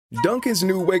Dunkin's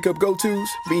new wake-up go-tos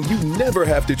mean you never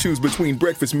have to choose between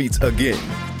breakfast meats again.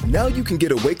 Now you can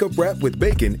get a wake-up wrap with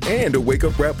bacon and a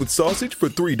wake-up wrap with sausage for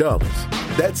 $3.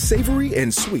 That's savory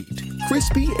and sweet,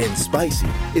 crispy and spicy.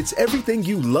 It's everything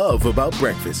you love about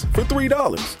breakfast for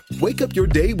 $3. Wake up your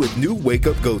day with new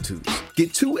wake-up go-tos.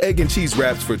 Get 2 egg and cheese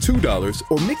wraps for $2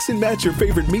 or mix and match your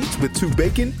favorite meats with 2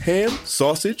 bacon, ham,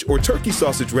 sausage, or turkey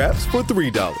sausage wraps for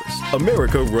 $3.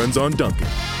 America runs on Dunkin'.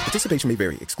 Participation may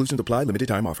vary. Exclusions apply. Limited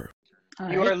time offer.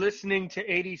 Right. You are listening to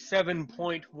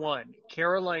 87.1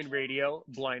 Caroline Radio,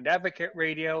 Blind Advocate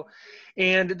Radio,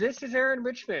 and this is Aaron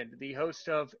Richmond, the host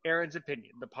of Aaron's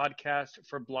Opinion, the podcast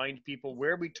for blind people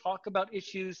where we talk about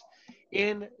issues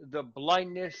in the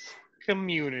blindness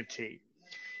community.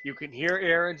 You can hear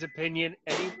Aaron's Opinion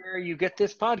anywhere you get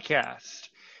this podcast.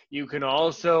 You can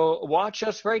also watch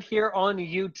us right here on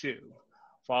YouTube.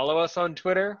 Follow us on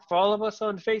Twitter, follow us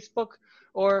on Facebook,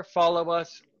 or follow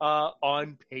us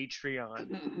on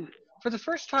Patreon. For the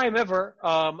first time ever,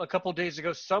 a couple days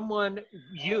ago, someone,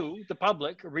 you, the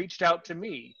public, reached out to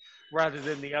me rather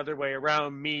than the other way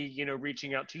around, me,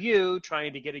 reaching out to you,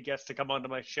 trying to get a guest to come onto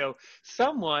my show.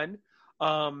 Someone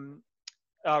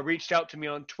reached out to me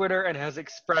on Twitter and has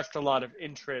expressed a lot of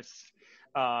interest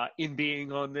in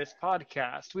being on this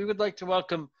podcast. We would like to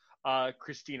welcome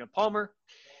Christina Palmer,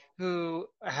 who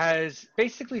has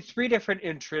basically 3 different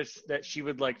interests that she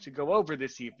would like to go over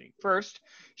this evening. First,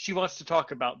 she wants to talk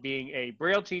about being a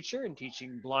Braille teacher and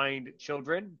teaching blind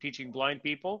children, teaching blind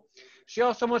people. She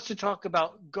also wants to talk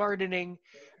about gardening,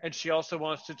 and she also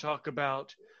wants to talk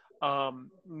about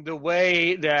the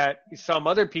way that some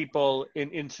other people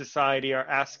in society are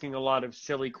asking a lot of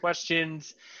silly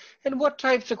questions, and what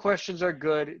types of questions are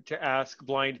good to ask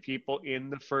blind people in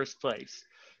the first place.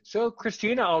 So,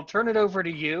 Christina, I'll turn it over to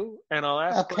you, and I'll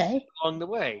ask questions along the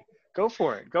way. Go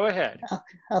for it. Go ahead.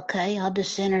 Okay, I'll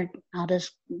just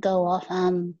go off.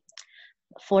 I'm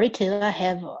 42. I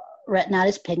have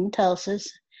retinitis pigmentosus.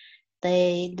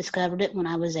 They discovered it when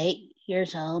I was 8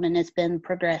 years old, and it's been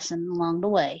progressing along the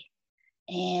way.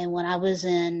 And when I was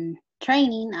in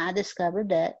training, I discovered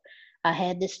that I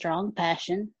had this strong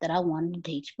passion that I wanted to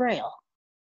teach Braille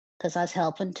because I was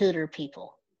helping tutor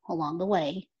people along the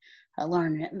way. I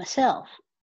learned it myself.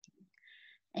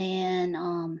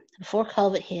 And before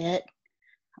COVID hit,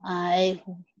 I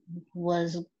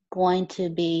was going to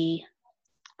be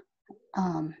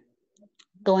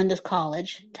going to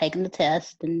college, taking the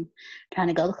test and trying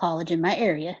to go to college in my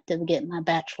area to get my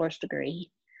bachelor's degree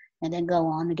and then go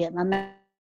on to get my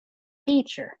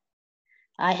teacher.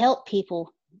 I help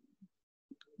people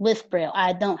with Braille.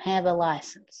 I don't have a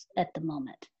license at the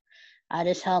moment. I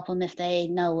just help them if they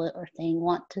know it or if they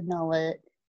want to know it.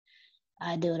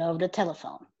 I do it over the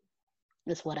telephone.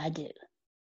 That's what I do.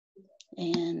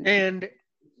 And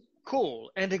cool.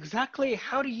 And exactly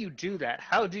how do you do that?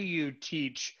 How do you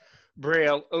teach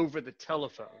Braille over the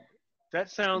telephone? That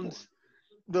sounds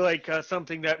like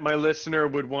something that my listener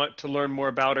would want to learn more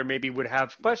about or maybe would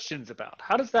have questions about.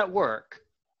 How does that work?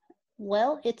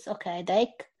 Well, it's okay.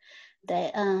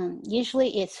 They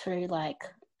usually it's through like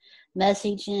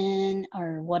messaging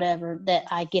or whatever that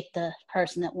I get the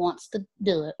person that wants to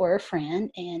do it or a friend,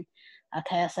 and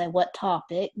I say what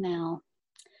topic. Now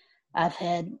I've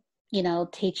had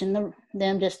teaching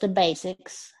them just the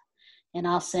basics, and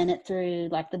I'll send it through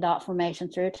like the dot formation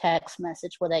through a text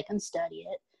message where they can study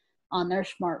it on their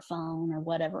smartphone or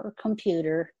whatever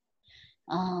computer,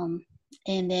 and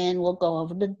then we'll go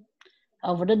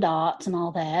over the dots and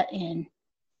all that, and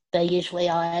I'll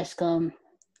ask them,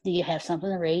 do you have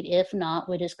something to read? If not,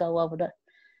 we just go over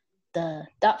the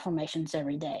dot formations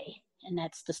every day. And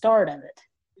that's the start of it.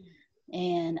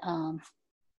 And I'm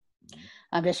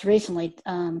just recently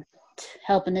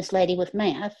helping this lady with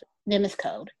math, Nimitz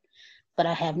code. But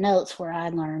I have notes where I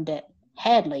learned at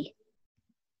Hadley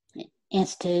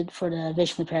Institute for the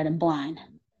Visually Impaired and Blind.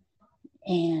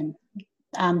 And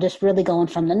I'm just really going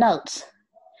from the notes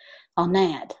on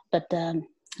that. But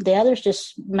the others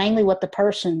just mainly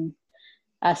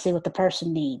I see what the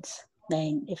person needs.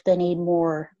 If they need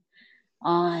more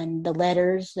on the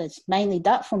letters, that's mainly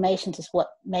dot formations is what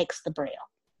makes the Braille.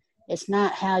 It's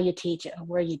not how you teach it or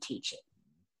where you teach it.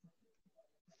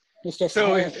 It's just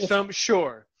So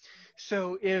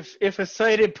if a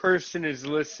sighted person is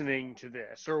listening to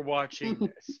this or watching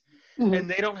this, and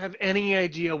they don't have any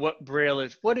idea what Braille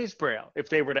is, what is Braille? If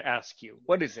they were to ask you,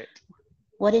 what is it?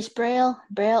 What is Braille?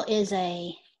 Braille is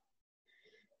a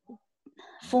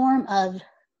form of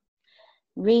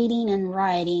reading and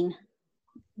writing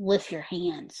with your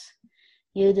hands.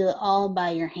 You do it all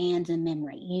by your hands and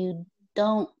memory. You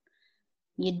don't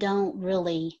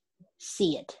really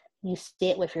see it. You see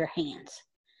it with your hands.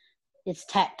 it's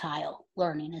tactile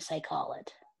learning, as they call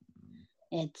it.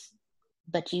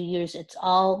 But it's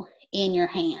all in your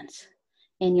hands,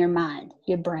 in your mind,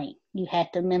 your brain. You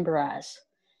have to memorize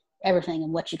everything.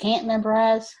 And what you can't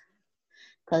memorize,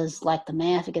 because like the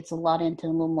math, it gets a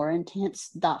little more intense,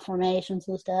 dot formations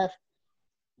and stuff.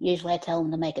 Usually I tell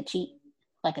them to make a cheat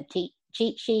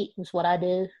sheet is what I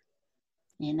do.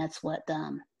 And that's what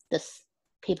this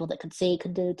people that could see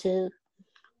could do too,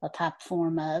 a type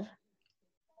form of.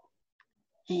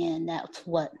 And that's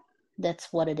what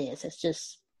it is.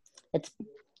 It's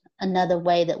another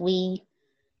way that we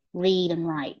read and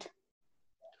write.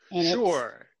 And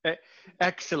Sure.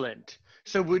 Excellent.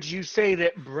 So would you say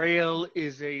that Braille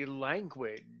is a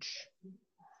language?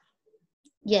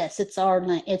 Yes, it's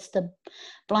the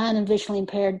blind and visually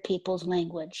impaired people's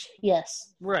language.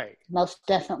 Yes. Right. Most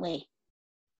definitely.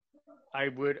 I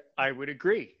would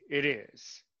agree. It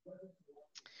is.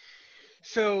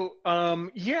 So,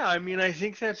 I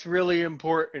think that's really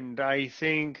important. I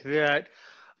think that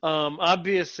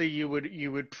obviously you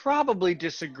would probably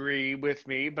disagree with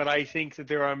me, but I think that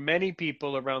there are many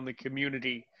people around the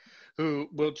community who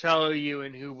will tell you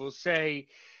and who will say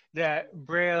that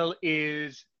Braille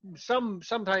is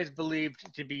sometimes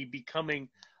believed to be becoming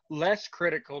less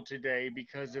critical today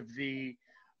because of the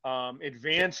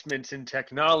advancements in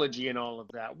technology and all of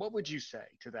that. What would you say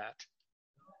to that?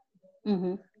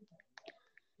 Mm-hmm.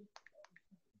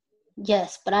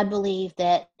 Yes, but I believe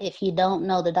that if you don't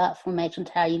know the dot formations,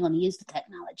 how are you going to use the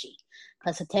technology?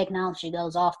 Because the technology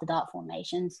goes off the dot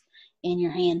formations in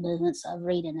your hand movements of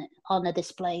reading it on the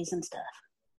displays and stuff.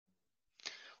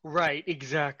 Right,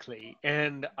 exactly.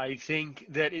 And I think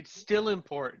that it's still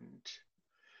important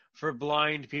for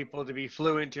blind people to be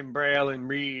fluent in Braille and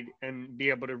read and be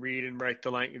able to read and write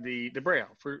the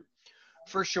Braille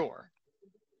for sure.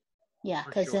 Yeah,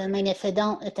 because I mean, if they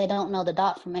don't know the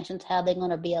dot formations, how are they going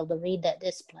to be able to read that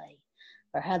display,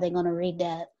 or how are they going to read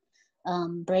that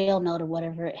Braille note or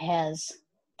whatever it has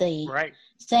the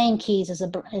same keys as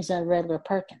a regular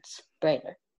Perkins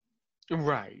Brailler.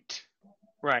 Right.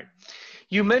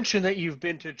 You mentioned that you've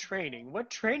been to training.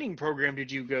 What training program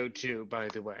did you go to, by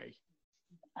the way?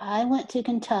 I went to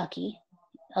Kentucky,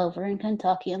 over in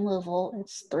Kentucky in Louisville.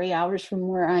 It's 3 hours from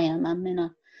where I am. I'm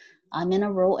in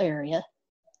a rural area.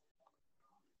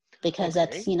 Because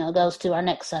that's, goes to our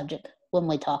next subject when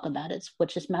we talk about it,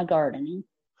 which is my gardening.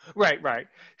 Right.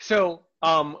 So,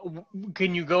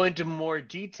 can you go into more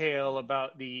detail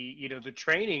about the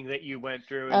training that you went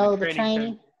through? The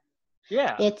training?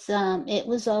 Yeah. It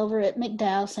was over at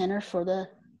McDowell Center for the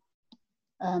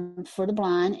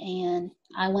blind, and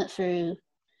I went through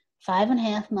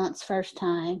 5.5 months first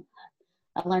time.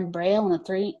 I learned Braille in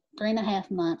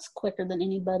 3.5 months, quicker than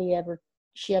anybody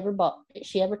she ever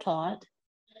taught.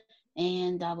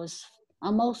 And I was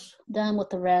almost done with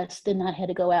the rest. Then I had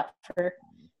to go out for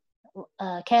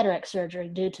cataract surgery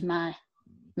due to my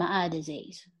eye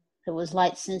disease. It was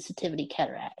light sensitivity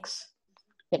cataracts.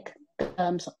 It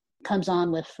comes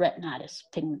on with retinitis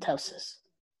pigmentosus.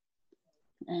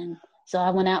 And so I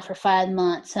went out for 5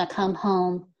 months. I come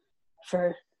home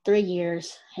for 3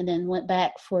 years and then went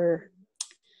back for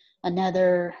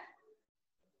another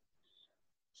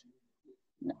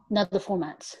 4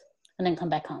 months and then come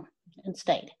back home and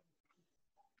stayed.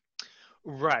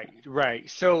 Right.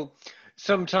 So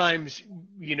sometimes,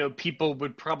 people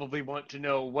would probably want to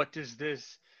know, what does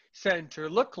this center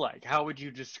look like? How would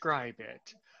you describe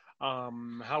it?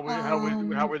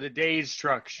 How were the days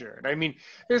structured? I mean,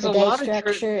 there's a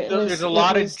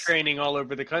lot of training all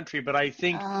over the country, but I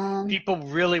think people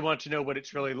really want to know what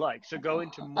it's really like. So go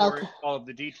into all of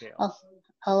the details.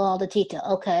 All the detail.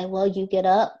 Okay. Well, you get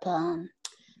up.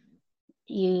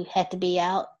 You have to be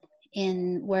out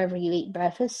in wherever you eat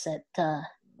breakfast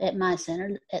at my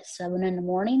center at 7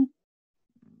 a.m,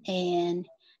 and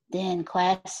then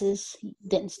classes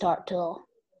didn't start till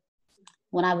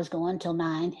when I was going till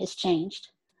 9. It's changed.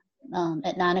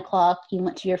 At 9 o'clock, you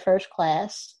went to your first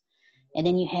class, and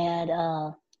then you had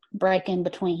a break in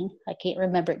between. I can't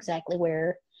remember exactly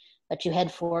where, but you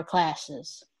had 4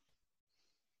 classes.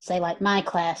 Say like my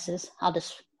classes.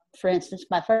 For instance,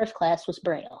 my first class was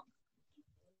Braille,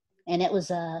 and it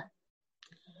was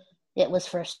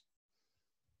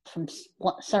from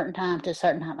certain time to a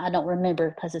certain time. I don't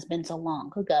remember because it's been so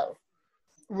long ago.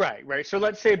 Right. So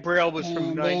let's say Braille was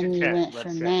from 9 to 10. And then you went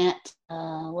from that.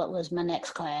 What was my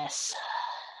next class?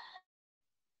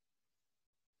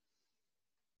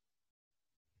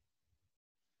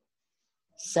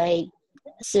 Say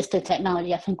assistive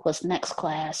technology, I think, was next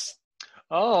class.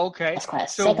 Oh, okay.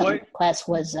 Class. So second class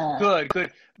was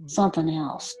good. Something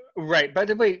else. Right. By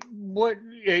the way,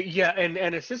 yeah, and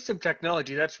assistive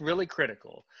technology, that's really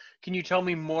critical. Can you tell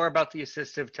me more about the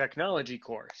assistive technology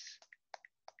course?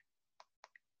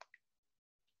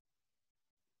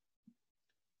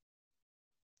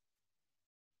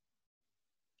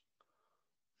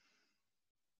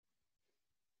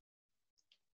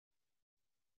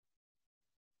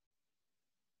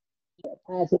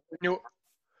 No,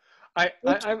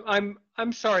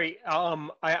 I'm sorry.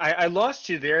 I lost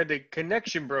you there. The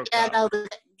connection broke Yeah, up. no,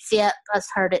 yeah, us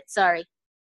heard it. Sorry.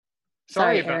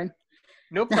 Sorry Sorry, about. Aaron.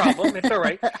 No problem. It's all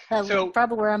right. So,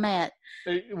 Probably where I'm at.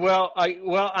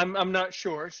 I'm not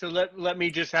sure. So let me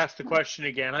just ask the question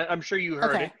again. I'm sure you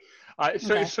heard Okay. it.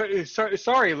 Okay.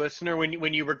 Sorry, listener,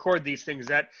 when you record these things,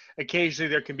 that occasionally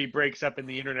there can be breaks up in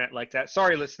the internet like that.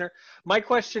 Sorry, listener. My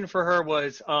question for her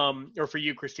was, or for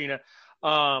you, Christina,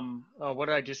 what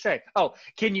did I just say? Oh,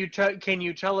 can you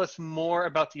tell us more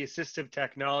about the assistive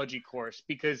technology course?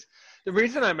 Because the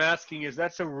reason I'm asking is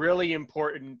that's a really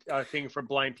important thing for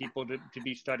blind people to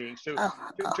be studying. So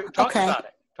talk Okay. about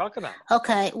it. Talk about it.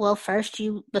 Okay. Well, first,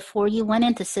 before you went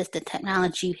into assistive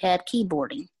technology, you had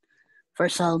keyboarding for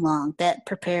so long. That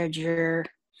prepared your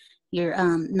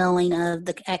knowing of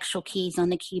the actual keys on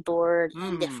the keyboard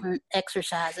and Hmm. different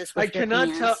exercises with your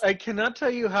hands. I cannot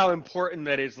tell you how important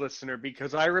that is, listener,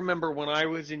 because I remember when I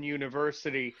was in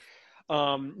university,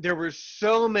 there were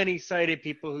so many sighted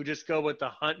people who just go with the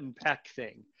hunt and peck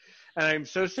thing. And I'm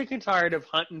so sick and tired of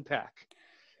hunt and peck.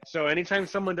 So anytime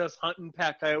someone does hunt and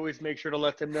peck, I always make sure to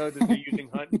let them know that they're using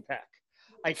hunt and peck.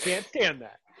 I can't stand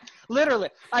that. Literally,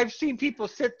 I've seen people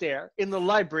sit there in the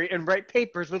library and write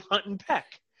papers with hunt and peck.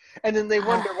 And then they Uh,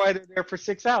 wonder why they're there for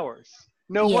 6 hours.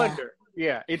 No yeah, wonder.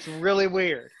 Yeah, it's really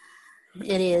weird.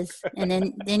 it is. And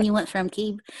then you went from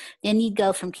then you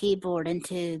go from keyboard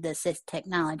into the assistive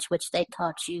technology, which they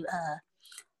taught you.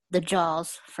 The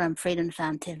JAWS from Freedom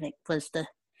Scientific was the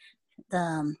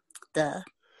the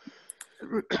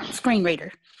screen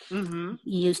reader. Mm-hmm.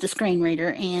 You used a screen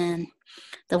reader, and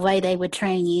the way they would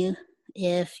train you,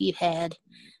 if you had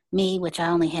me, which I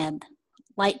only had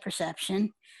light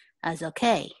perception, I was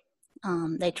okay.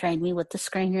 They trained me with the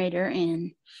screen reader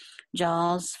and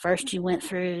JAWS. First, you went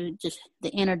through just the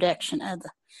introduction of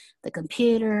the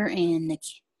computer and the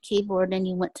keyboard. Then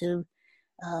you went to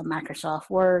Microsoft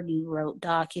Word. You wrote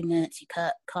documents. You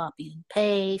cut, copy, and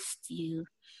paste. You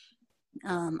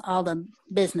all the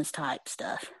business type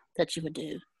stuff that you would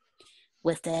do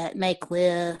with that. Make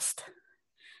list.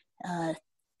 Uh,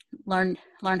 learn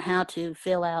how to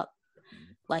fill out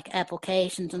like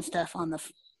applications and stuff on the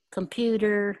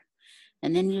computer,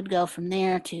 and then you'd go from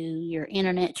there to your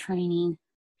internet training.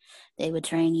 They would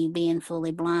train you being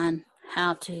fully blind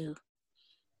how to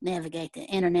navigate the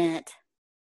internet,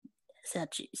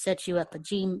 set you up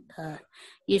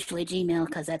usually Gmail,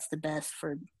 because that's the best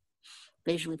for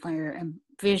visually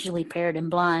impaired and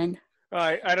blind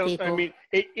I don't. I people. mean,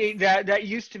 that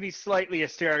used to be slightly a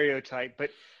stereotype, but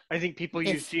I think people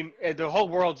use It's G. The whole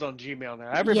world's on Gmail now.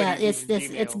 Yeah, Everybody's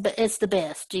using Gmail. it's the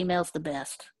best. Gmail's the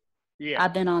best. Yeah,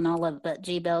 I've been on all of it, but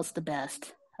Gmail's the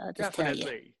best. I'll just tell you.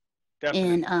 definitely,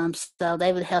 And definitely. so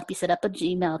they would help you set up a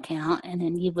Gmail account, and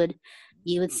then you would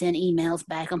send emails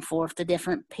back and forth to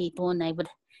different people, and they would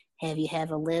have you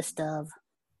have a list of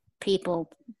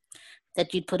people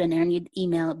that you'd put in there, and you'd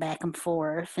email it back and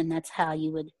forth, and that's how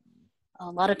you would a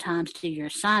lot of times do your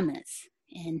assignments.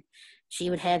 And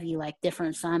she would have you like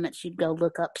different assignments. You'd go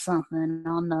look up something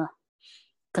on the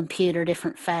computer,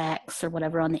 different facts or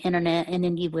whatever on the internet, and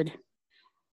then you would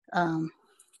um,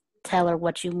 tell her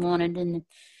what you wanted,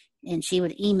 and she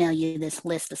would email you this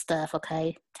list of stuff.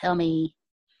 Okay, tell me,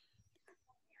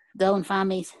 go and find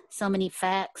me so many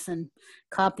facts and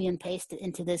copy and paste it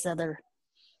into this other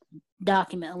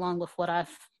document along with what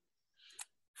I've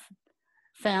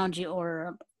found you,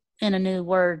 or in a new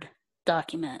Word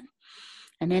document.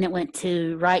 And then it went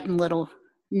to writing little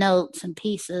notes and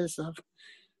pieces of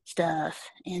stuff.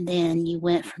 And then you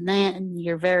went from that, and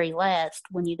your very last,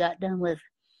 when you got done with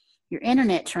your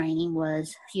internet training,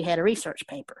 was you had a research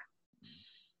paper.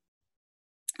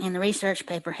 And the research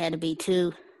paper had to be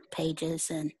 2 pages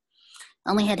and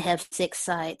only had to have 6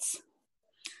 sites.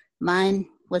 Mine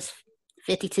was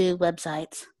 52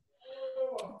 websites.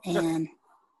 And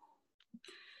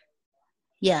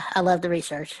yeah, I love the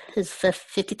research. It's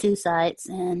 52 sites.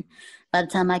 And by the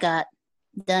time I got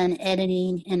done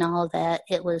editing and all of that,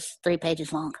 it was 3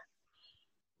 pages long.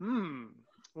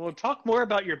 Well, talk more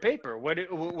about your paper. What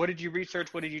did you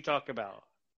research? What did you talk about?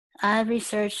 I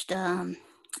researched a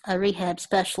rehab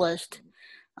specialist,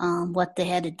 what they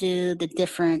had to do, the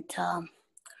different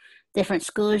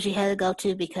schools you had to go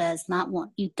to, because not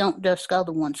one, you don't just go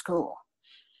to one school.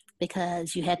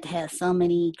 because you had to have so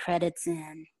many credits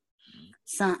in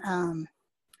some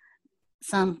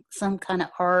kind of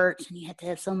art, and you had to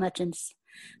have so much in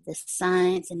the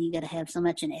science, and you got to have so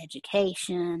much in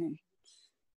education,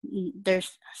 and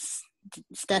there's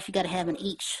stuff you got to have in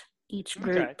each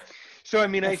group. Okay. So, I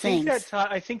mean, I think things.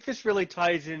 I think this really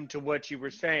ties into what you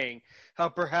were saying, how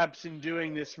perhaps in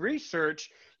doing this research,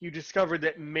 you discovered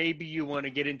that maybe you want to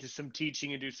get into some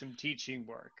teaching and do some teaching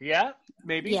work. Yeah?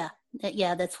 Maybe? Yeah,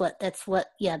 that's what,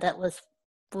 yeah, that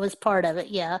was part of it.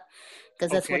 Yeah.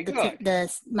 Because that's Okay,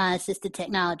 what my assisted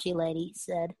technology lady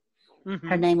said. Mm-hmm.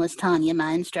 Her name was Tanya,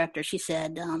 my instructor. She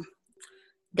said,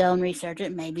 go and research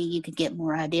it. Maybe you could get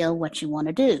more idea of what you want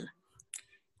to do.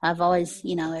 I've always,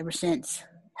 ever since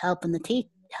helping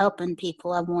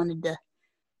people, I wanted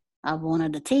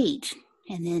to teach,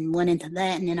 and then went into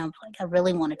that, and then I was like, I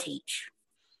really want to teach.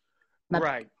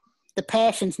 Right. The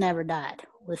passion's never died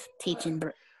with teaching,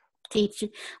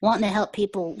 wanting to help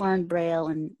people learn Braille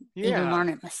and even learn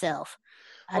it myself.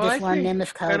 I learned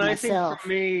Nemeth code and I myself.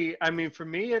 think for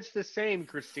me, it's the same,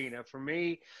 Christina. For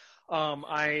me,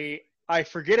 I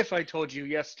forget if I told you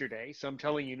yesterday, so I'm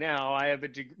telling you now. I have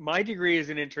my degree is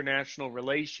in international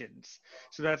relations,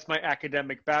 so that's my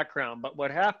academic background. But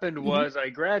what happened was I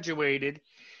graduated,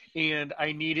 and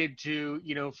I needed to,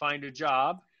 find a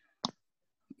job.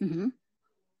 Mm-hmm.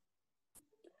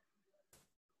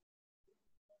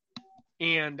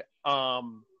 And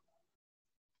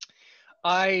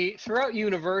throughout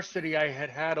university, I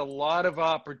had a lot of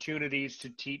opportunities to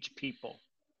teach people.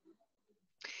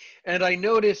 And I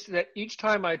noticed that each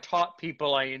time I taught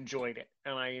people, I enjoyed it.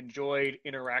 And I enjoyed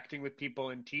interacting with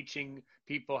people and teaching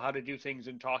people how to do things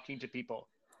and talking to people.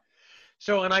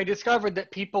 So, and I discovered that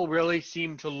people really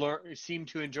seem to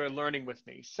enjoy learning with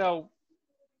me. So,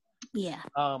 yeah,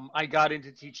 I got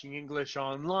into teaching English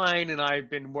online, and I've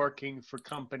been working for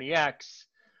Company X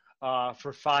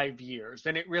for 5 years,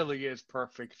 and it really is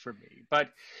perfect for me.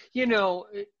 But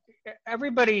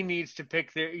everybody needs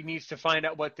to find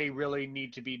out what they really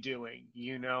need to be doing.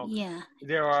 Yeah.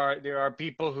 There are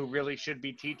people who really should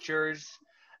be teachers,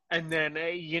 and then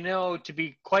to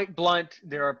be quite blunt,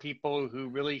 there are people who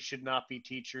really should not be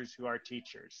teachers who are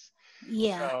teachers.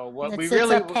 Yeah. So what we It's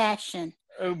really a passion.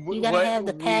 You gotta what have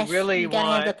the we passion. really You gotta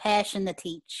have the want, passion to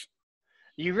teach,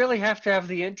 you really have to have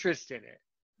the interest in it.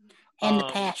 and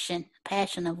the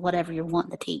passion of whatever you're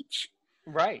wanting to teach.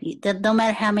 Right. No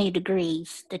matter how many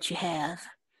degrees that you have,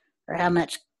 or how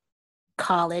much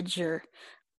college or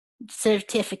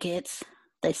certificates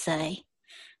they say,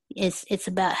 it's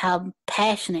about how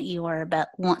passionate you are about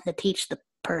wanting to teach the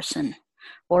person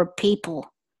or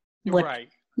people what Right.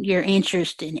 you're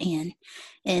interested in.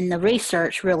 And the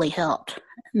research really helped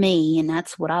me, and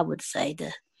that's what I would say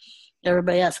to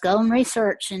everybody else: go and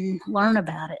research and learn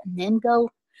about it, and then go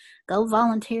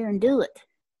volunteer and do it.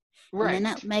 Right. And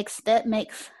then that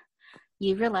makes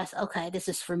you realize, okay, this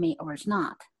is for me or it's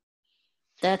not.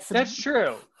 That's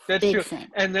true. That's big true. thing.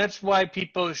 And that's why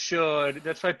people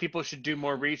should do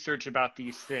more research about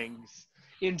these things.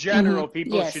 In general,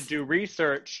 people should do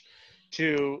research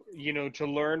to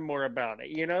learn more about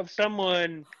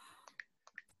it.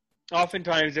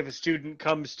 Oftentimes if a student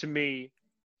comes to me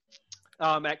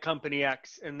at Company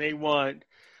X and they want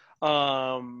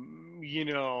more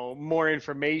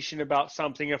information about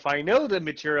something, if I know the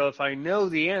material, if I know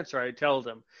the answer, I tell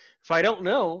them. If I don't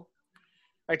know,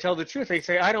 I tell the truth. They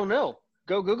say, I don't know.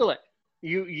 Go Google it.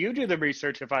 You do the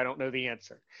research if I don't know the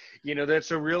answer.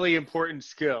 That's a really important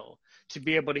skill, to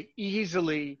be able to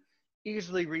easily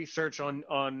research on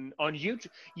YouTube.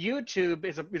 YouTube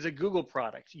is a Google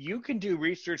product. You can do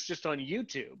research just on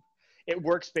YouTube. It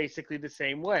works basically the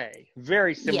same way,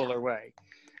 very similar way.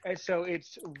 And so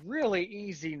it's really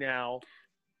easy now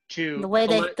to the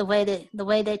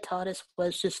way they taught us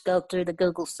was just go through the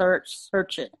Google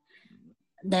search it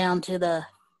down to the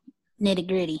nitty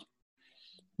gritty.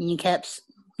 And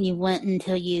you went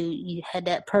until you had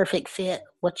that perfect fit,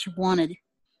 what you wanted.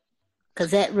 Because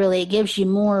that really, it gives you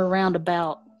more around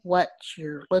about what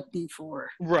you're looking for.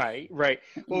 Right.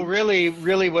 Well,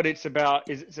 really what it's about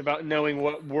is it's about knowing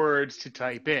what words to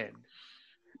type in.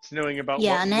 It's knowing about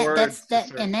what words to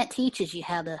search. And that teaches you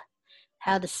how to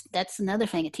that's another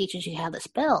thing. It teaches you how to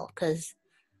spell, because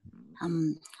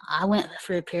I went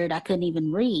for a period I couldn't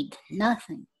even read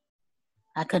nothing.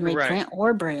 I couldn't read print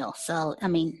or Braille. So,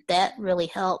 that really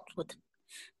helped with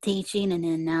teaching. And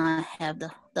then now I have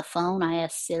the phone. I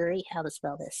ask Siri how to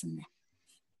spell this and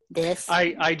this.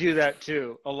 I do that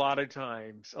too a lot of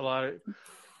times. I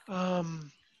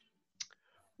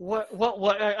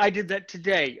did that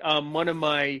today. One of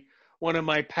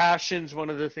my passions, one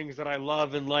of the things that I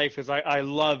love in life is I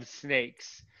love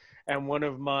snakes. and one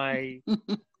of my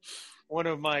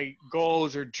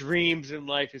goals or dreams in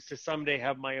life is to someday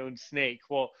have my own snake.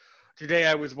 Well, today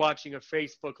I was watching a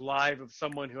Facebook Live of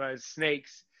someone who has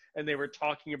snakes, and they were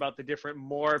talking about the different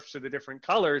morphs or the different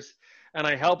colors, and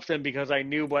I helped them because I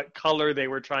knew what color they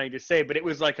were trying to say, but it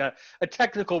was like a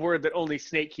technical word that only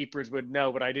snake keepers would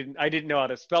know, but I didn't know how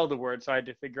to spell the word, so I had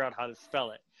to figure out how to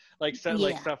spell it. Like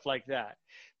stuff like that.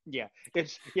 Yeah,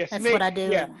 That's snake. what I do.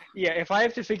 Yeah. If I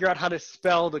have to figure out how to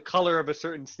spell the color of a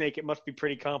certain snake, it must be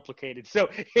pretty complicated. So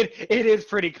it is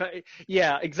pretty.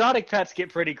 Yeah, exotic pets get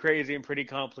pretty crazy and pretty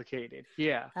complicated.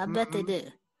 Yeah, I bet they do.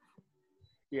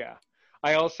 Yeah,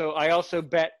 I also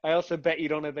bet you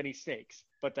don't have any snakes,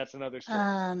 but that's another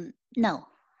story. No,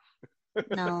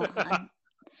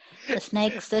 the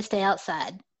snakes, they stay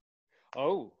outside.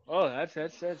 Oh, that's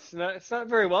not, it's not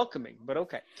very welcoming, but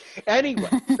okay. Anyway,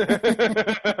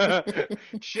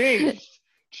 jeez,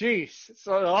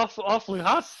 so awfully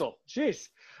hostile. Jeez.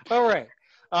 All right.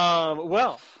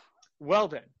 Well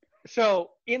then.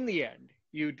 So in the end,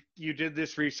 you did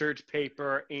this research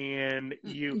paper, and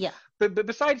Yeah. But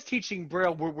besides teaching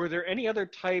Braille, were there any other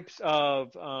types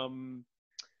of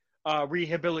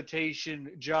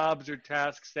rehabilitation jobs or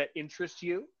tasks that interest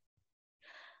you?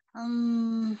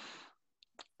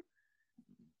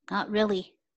 Not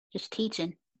really. Just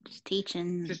teaching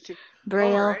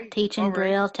Braille, teaching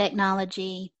Braille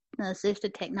technology. The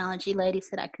assistive technology lady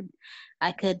said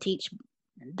I could teach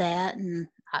that, and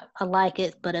I like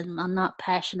it, but I'm not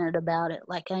passionate about it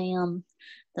like I am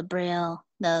the Braille,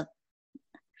 the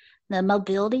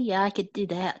mobility. Yeah, I could do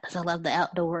that because I love the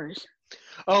outdoors.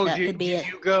 Oh,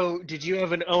 did you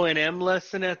have an O&M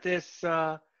lesson at this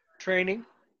training?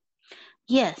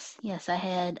 Yes, I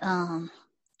had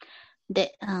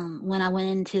when I went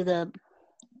into the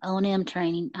O&M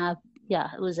training, it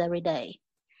was every day.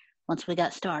 Once we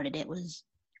got started, it was,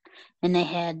 and they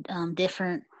had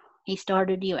different. He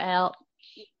started you out.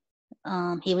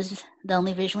 He was the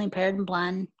only visually impaired and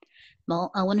blind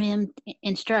O&M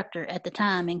instructor at the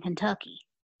time in Kentucky,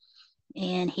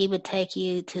 and he would take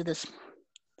you to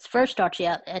first start you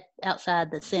out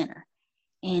outside the center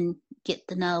and get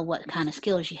to know what kind of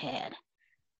skills you had.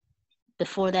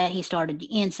 Before that, he started you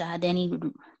inside. Then he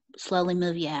would slowly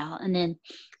move you out, and then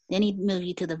he'd move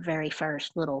you to the very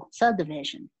first little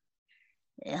subdivision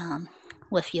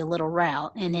with your little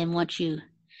route. And then once you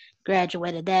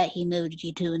graduated that, he moved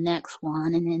you to the next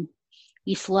one, and then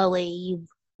you've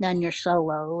done your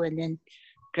solo, and then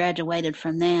graduated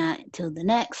from that to the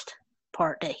next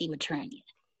part that he would train you.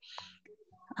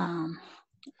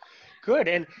 Good.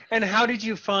 And how did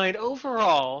you find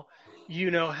overall?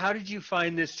 How did you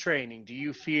find this training? Do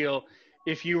you feel,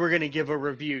 if you were going to give a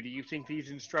review, do you think these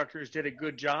instructors did a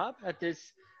good job at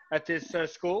this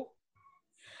school?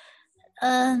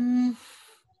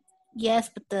 Yes,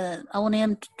 but the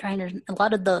O&M trainers, a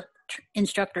lot of the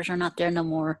instructors are not there no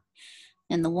more,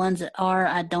 and the ones that are,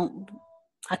 I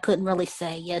couldn't really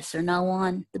say yes or no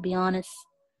on, to be honest.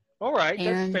 All right,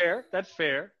 Aaron, that's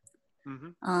fair.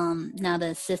 Mm-hmm. Now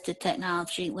the assisted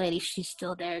technology lady, she's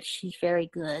still there. She's very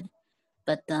good.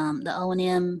 But the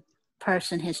O&M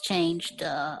person has changed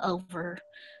over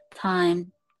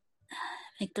time.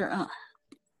 I think they're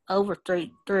over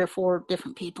three or four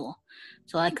different people.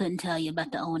 So I couldn't tell you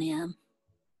about the O&M.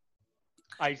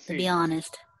 I see. To be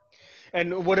honest.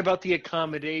 And what about the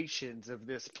accommodations of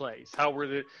this place?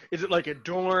 Is it like a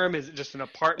dorm? Is it just an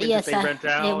apartment that they rent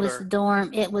out? It was a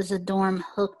dorm. It was a dorm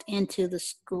hooked into the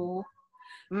school.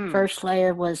 First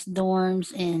layer was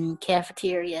dorms and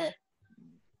cafeteria.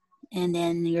 And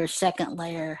then your second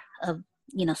layer of,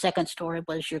 second story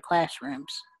was your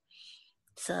classrooms.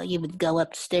 So you would go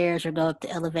up the stairs or go up the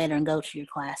elevator and go to your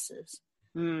classes.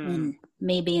 And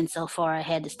me being so far, I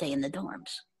had to stay in the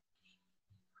dorms.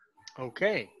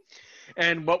 Okay.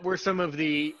 And what were some of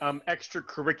the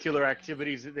extracurricular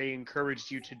activities that they encouraged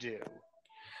you to do?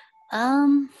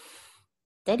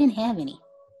 They didn't have any.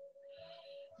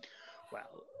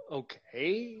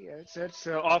 Okay, that's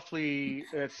a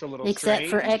little Except strange.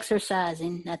 for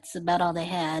exercising, that's about all they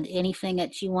had. Anything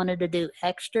that you wanted to do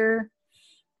extra,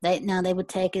 they would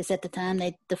take us at the time.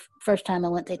 The first time I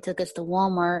went, they took us to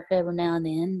Walmart every now and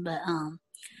then. But as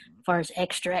far as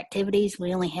extra activities,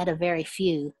 we only had a very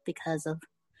few because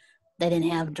they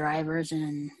didn't have drivers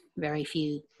and very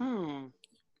few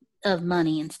of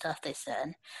money and stuff. They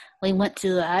said we went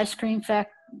to an ice cream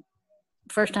factory.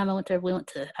 First time I went there, we went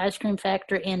to ice cream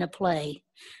factory and a play.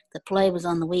 The play was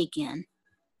on the weekend,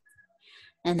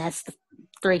 and that's the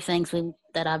three things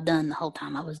that I've done the whole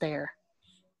time I was there.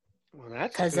 Well,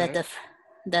 that's because at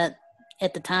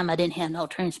the time I didn't have no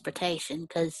transportation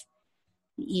because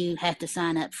you have to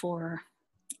sign up for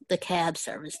the cab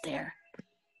service there.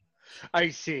 I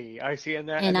see, and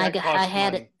And that I costs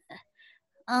had money.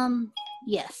 it.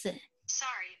 Yes.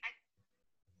 Sorry,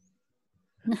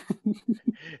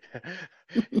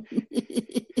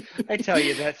 I tell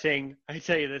you that thing.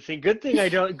 Good thing I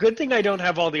don't. Good thing I don't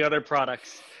have all the other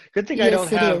products. Good thing I don't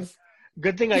Yes, it have. is.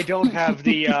 Good thing I don't have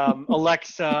the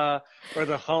Alexa or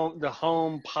the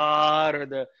Home Pod or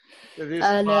the this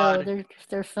I know pod.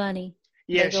 they're funny.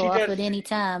 Yeah, They go she off does. at any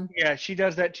time. Yeah, she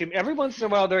does that too. Every once in a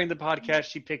while during the podcast,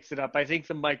 she picks it up. I think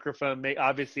the microphone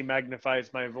obviously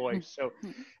magnifies my voice, so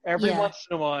every Yeah, once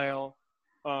in a while,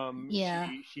 yeah,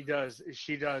 she does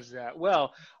that.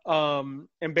 Well,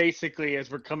 and basically, as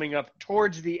we're coming up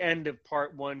towards the end of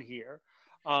part one here,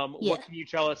 yeah. what can you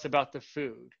tell us about the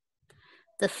food?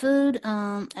 The food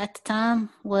at the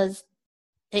time was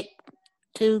it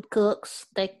two cooks.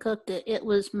 They cooked it. It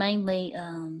was mainly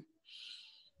um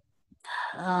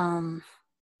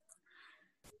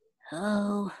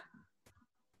oh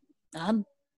I'm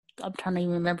I'm trying to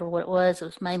even remember what it was. It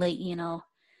was mainly,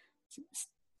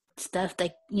 stuff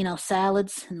they,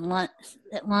 salads and lunch.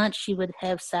 At lunch, you would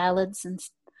have salads and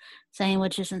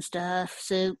sandwiches and stuff,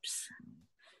 soups.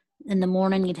 In the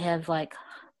morning, you'd have like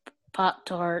Pop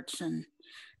Tarts and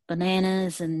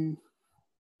bananas and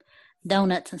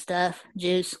donuts and stuff,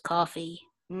 juice, coffee,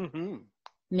 Mm-hmm.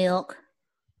 milk,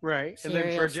 Right, and then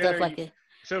cereal, for stuff dinner, like it.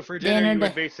 so for dinner, Dinner, you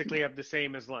would basically have the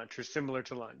same as lunch or similar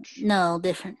to lunch. no,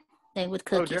 different. They would Oh,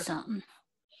 cook you different. something.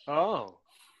 Oh,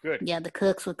 good. Yeah, the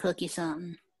cooks would cook you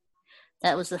something.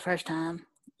 That was the first time.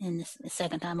 And the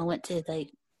second time I went to,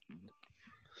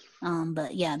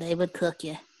 but yeah, they would cook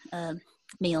you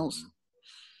meals.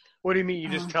 What do you mean? You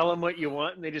just tell them what you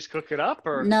want and they just cook it up,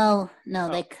 or? No,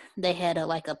 Oh, they had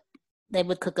they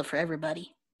would cook it for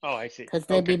everybody oh, I see. because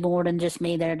there'd be Okay. more than just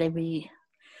me there. There'd be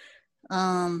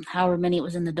however many it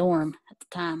was in the dorm at the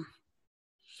time,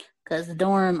 because the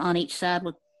dorm on each side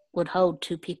would hold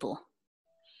 2 people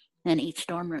in each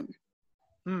dorm room.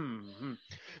 Hmm.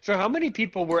 So, how many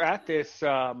people were at this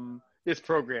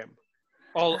program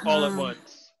all at Um,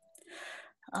 once?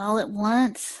 all at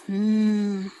once.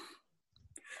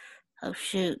 Oh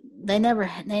shoot, they never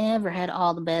had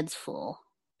all the beds full.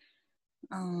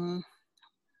 Um,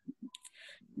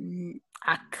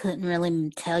 I couldn't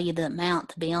really tell you the amount,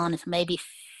 to be honest. Maybe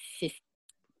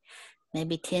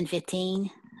 10, 15,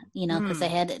 because Hmm.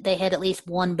 they had at least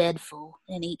one bed full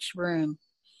in each room.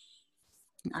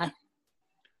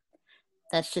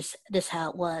 That's just how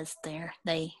it was there.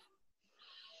 They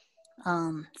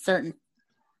certain,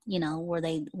 where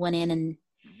they went in, and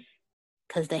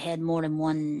because they had more than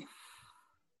one,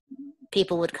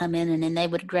 people would come in and then they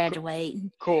would graduate,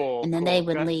 Cool. and then they Cool.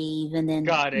 would leave, and then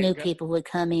Got it. new people would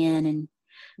come in, and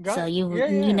Got so it. you Yeah.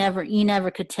 Yeah. you never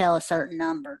could tell a certain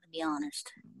number, to be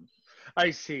honest.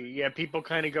 I see. Yeah. People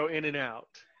kind of go in and out.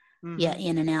 Yeah, Mm-hmm.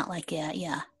 in and out like that.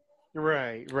 Yeah,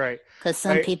 Right. Right. because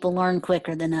some I. people learn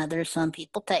quicker than others. Some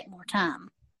people take more time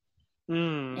in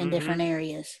Mm-hmm. different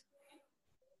areas.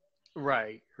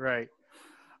 Right. Right.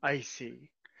 I see.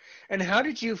 And how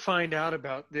did you find out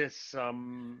about this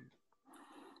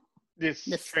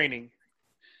This training?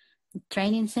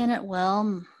 training center,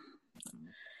 well,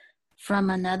 from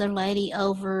another lady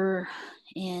over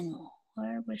in,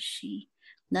 where was she?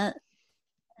 No,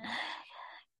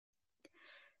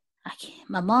 I can't.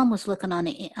 My mom was looking on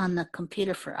the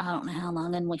computer for I don't know how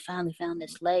long, and we finally found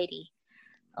this lady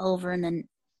over in a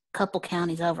couple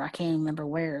counties over. I can't remember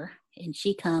where, and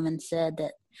she come and said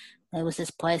that there was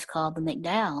this place called the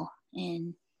McDowell,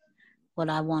 and what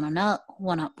I want to know,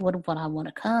 what I want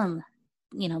to come,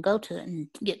 go to it and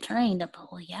get trained. I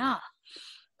thought, well, yeah,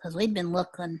 because we'd been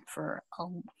looking for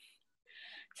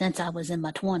since I was in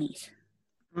my 20s.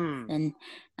 And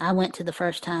I went to the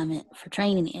first time for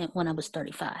training when I was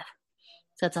 35.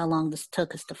 So that's how long this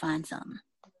took us to find something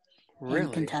in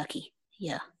Really? Kentucky.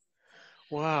 Yeah.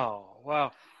 Wow.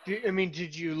 Wow.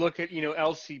 Did you look at,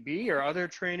 LCB or other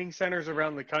training centers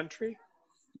around the country?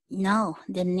 No,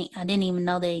 I didn't even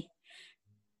know they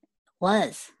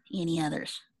was any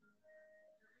others.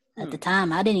 At the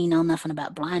time, I didn't even know nothing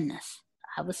about blindness.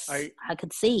 I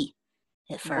could see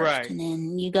at first. Right. And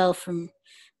then you go from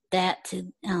that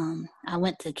to, I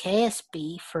went to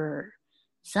KSB for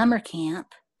summer camp,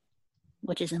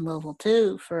 which is in Louisville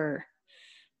too, for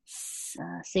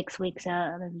 6 weeks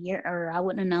out of the year, or I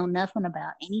wouldn't have known nothing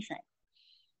about anything.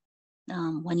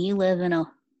 When you live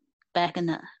back in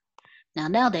now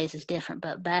nowadays it's different,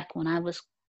 but back when I was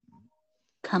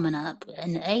coming up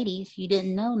in the 80s, you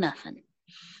didn't know nothing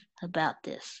about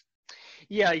this.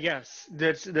 Yeah, yes.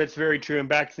 That's very true. And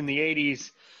back in the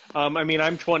 80s,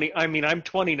 I'm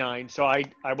 29, so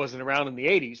I wasn't around in the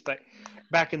 80s, but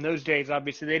back in those days,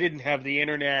 obviously they didn't have the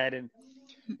internet, and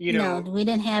No, we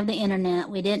didn't have the internet.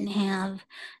 We didn't have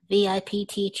VIP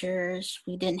teachers.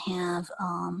 We didn't have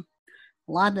a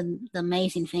lot of the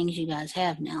amazing things you guys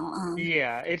have now.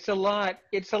 yeah, it's a lot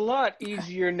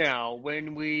easier now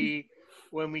when we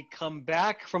come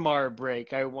back from our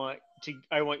break. I want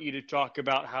you to talk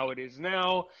about how it is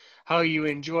now, how you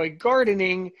enjoy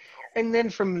gardening, and then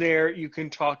from there you can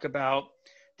talk about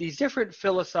these different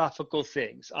philosophical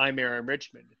things. I'm Aaron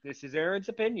Richmond. This is Aaron's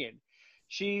opinion.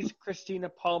 She's Christina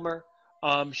Palmer.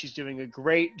 She's doing a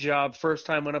great job, first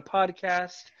time on a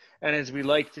podcast, and as we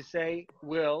like to say,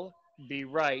 we'll be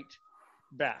right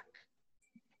back.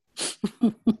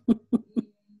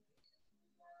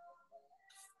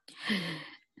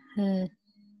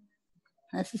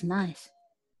 This is nice.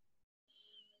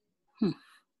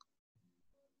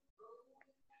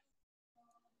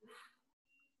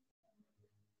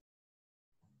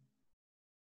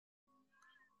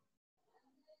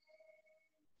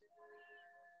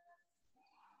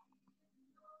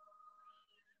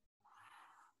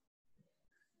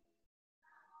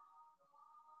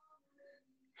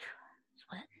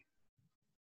 What?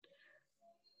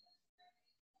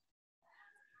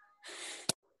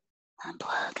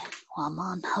 Unplug while I'm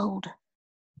on hold.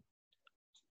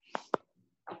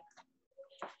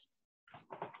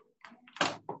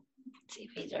 Let's see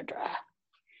if these are dry.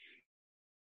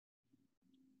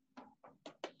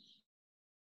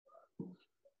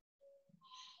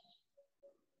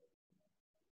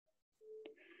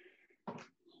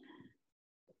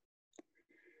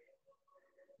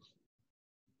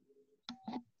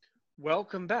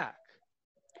 Welcome back.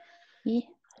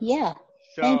 Yeah.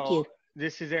 So, Thank you.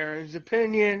 this is Aaron's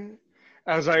opinion.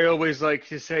 As I always like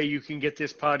to say, you can get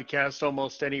this podcast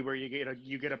almost anywhere you get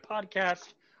a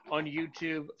podcast on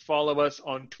YouTube. Follow us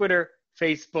on Twitter,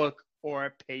 Facebook,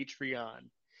 or Patreon.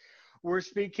 We're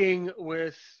speaking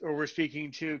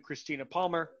to Christina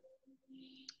Palmer,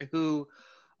 who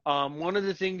one of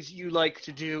the things you like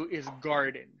to do is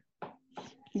garden.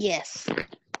 Yes.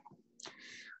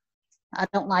 I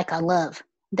love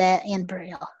that and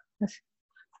Braille.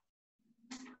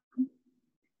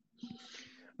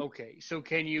 Okay, so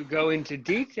can you go into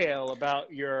detail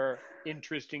about your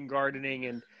interest in gardening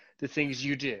and the things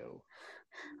you do?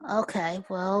 Okay,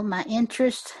 well, my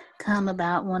interest come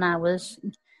about when I was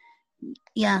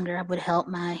younger. I would help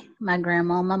my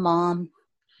grandma and my mom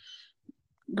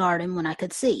garden when I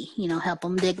could see, help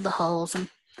them dig the holes and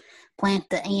plant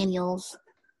the annuals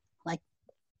like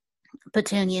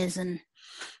petunias and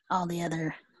all the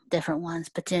other different ones,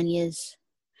 petunias,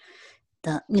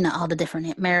 all the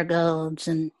different marigolds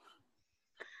and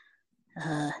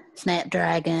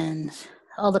snapdragons,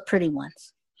 all the pretty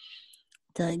ones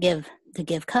to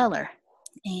give color.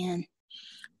 And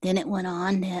then it went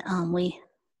on that we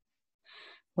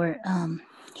were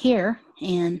here,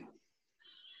 and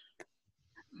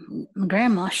my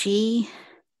grandma, she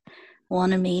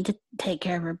wanted me to take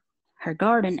care of her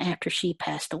garden after she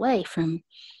passed away from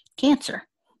cancer.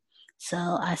 So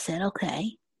I said,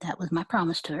 okay, that was my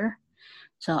promise to her.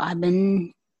 So I've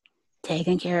been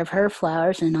taking care of her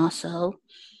flowers and also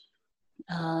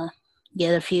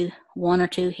get one or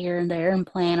two here and there and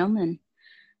plant them and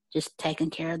just taking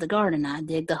care of the garden. I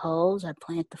dig the holes, I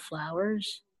plant the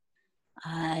flowers,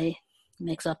 I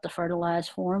mix up the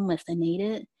fertilizer for them if they need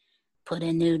it, put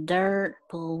in new dirt,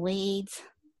 pull weeds,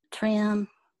 trim,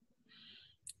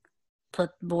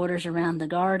 put borders around the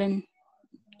garden,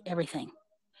 everything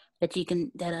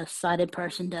that a sighted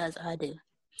person does, I do.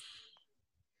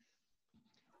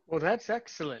 Well, that's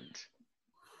excellent.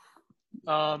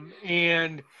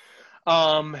 And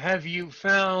have you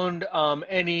found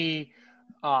any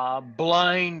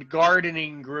blind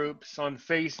gardening groups on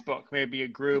Facebook? Maybe a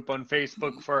group on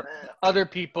Facebook for other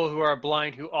people who are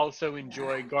blind who also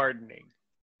enjoy gardening.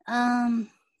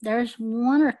 There's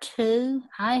one or two.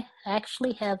 I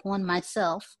actually have one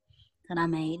myself that I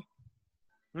made.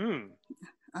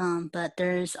 But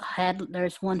there's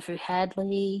one for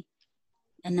Hadley,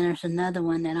 and there's another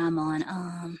one that I'm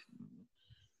on.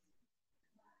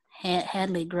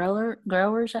 Hadley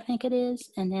Growers, I think it is,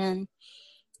 and then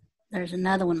there's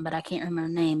another one, but I can't remember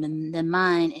the name. And then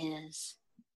mine is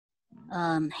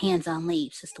Hands on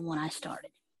Leaves. Is the one I started.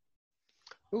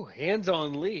 Ooh, Hands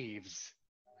on Leaves.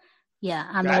 Yeah,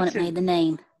 I'm the one that made the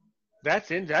name.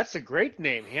 That's a great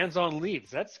name, Hands on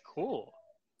Leaves. That's cool.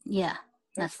 Yeah,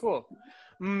 that's cool.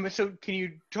 So, can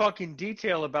you talk in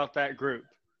detail about that group?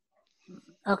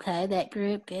 Okay, that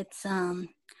group. It's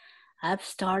I've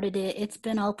started it. It's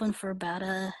been open for about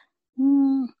a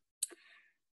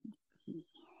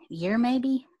year,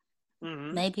 maybe a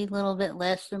little bit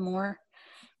less or more.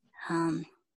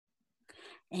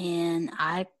 And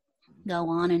I go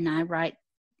on and I write.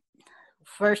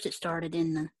 First, it started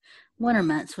in the winter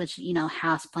months, which,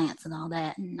 house plants and all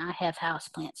that. And I have house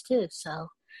plants too. So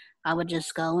I would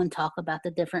just go and talk about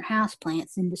the different house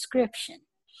plants in description.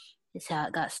 Is how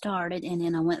it got started. And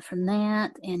then I went from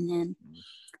that and then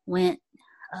went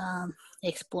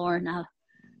exploring. I've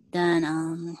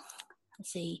done,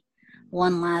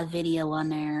 one live video on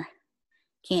there.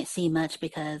 Can't see much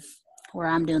because where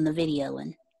I'm doing the video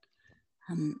and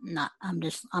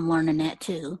I'm learning that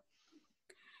too.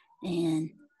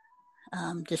 And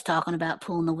just talking about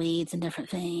pulling the weeds and different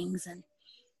things. And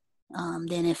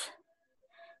then if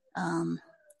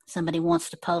somebody wants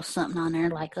to post something on there,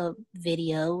 like a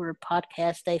video or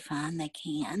podcast they find, they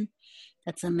can.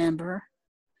 That's a member.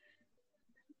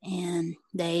 And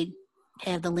they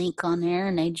have the link on there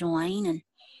and they join. And,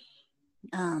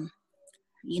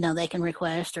 they can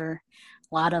request, or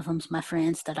a lot of them's my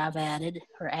friends that I've added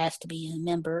or asked to be a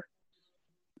member.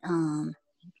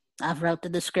 I've wrote the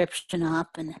description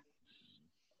up and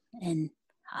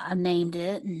I named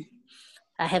it, and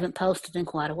I haven't posted in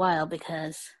quite a while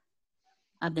because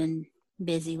I've been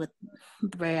busy with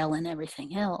Braille and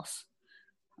everything else.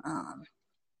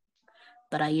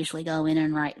 But I usually go in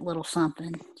and write a little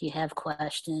something. Do you have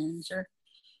questions or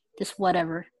just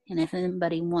whatever? And if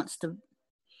anybody wants to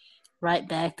write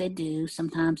back, they do.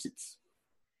 Sometimes it's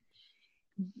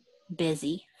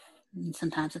busy and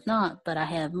sometimes it's not, but I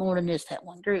have more than just that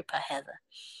one group. I have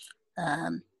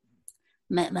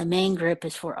my main group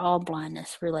is for all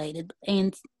blindness related,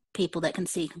 and people that can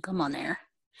see can come on there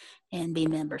and be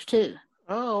members too.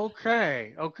 Oh,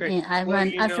 okay. And I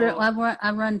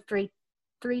run three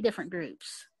different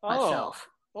groups myself.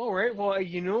 All right. Well,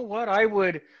 you know what? I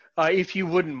would, if you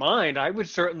wouldn't mind, I would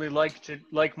certainly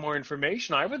like more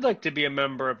information. I would like to be a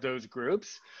member of those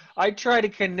groups. I try to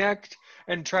connect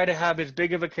and try to have as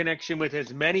big of a connection with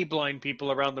as many blind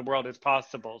people around the world as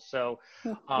possible. So,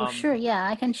 well, sure, yeah,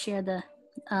 I can share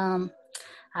I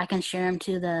can share them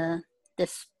to the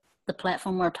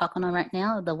platform we're talking on right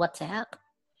now, the WhatsApp,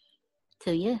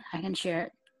 to you. I can share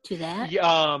it to that.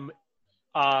 Yeah.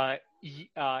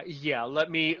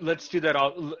 Let's do that.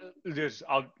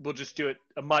 We'll just do it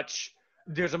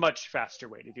there's a much faster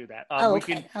way to do that.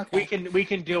 Okay. We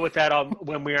can deal with that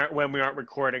when we aren't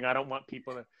recording. I don't want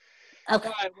people to.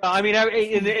 Okay. Well, I mean,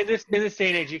 in this day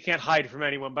and age, you can't hide from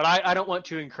anyone. But I don't want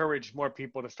to encourage more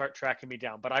people to start tracking me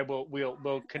down. But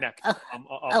we'll connect.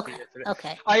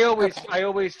 Okay. I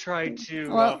always try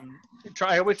to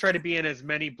I always try to be in as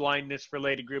many blindness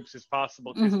related groups as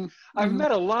possible. I've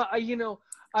met a lot.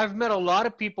 I've met a lot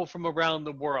of people from around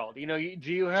the world.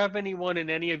 Do you have anyone in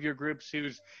any of your groups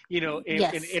who's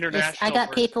yes. an international? I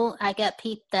got people.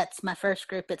 That's my first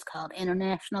group. It's called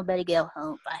International Betty Gail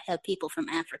Hope. I have people from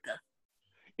Africa.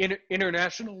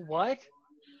 International what?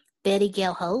 Betty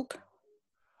Gail Hope.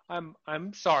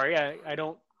 I'm sorry. I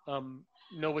don't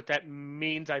know what that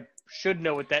means. I should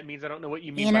know what that means. I don't know what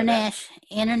you mean by that.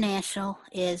 International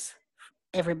is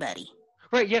everybody.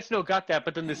 Right. Yes. No. Got that.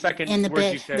 But then the second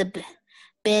word you said.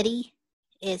 Betty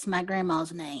is my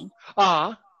grandma's name.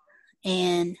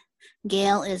 And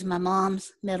Gail is my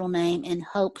mom's middle name, and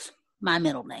Hope's my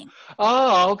middle name.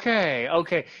 Oh,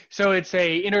 okay. So it's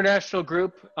a international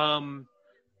group,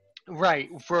 right?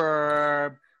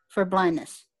 For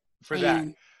blindness. For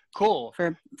that, cool.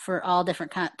 For all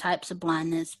different types of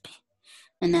blindness,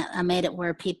 and that I made it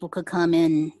where people could come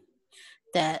in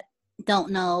that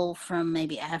don't know from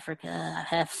maybe Africa. I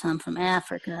have some from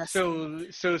Africa. So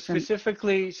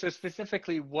specifically,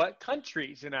 what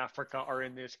countries in Africa are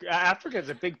in this? Africa is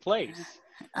a big place.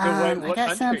 So I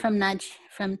got some from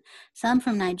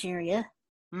Nigeria.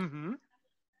 Mm-hmm.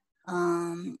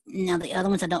 Now the other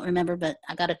ones I don't remember, but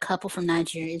I got a couple from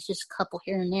Nigeria. It's just a couple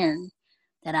here and there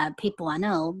that people I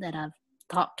know that I've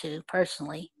talked to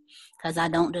personally, because I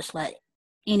don't just let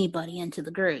anybody into the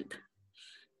group,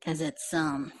 because it's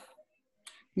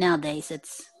nowadays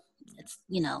it's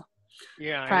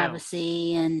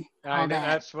privacy and all that.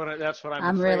 That's what I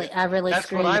really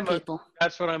screen the people.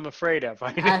 That's what I'm afraid of.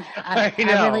 I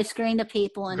really screen the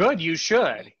people. And good, you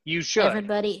should.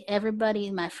 Everybody,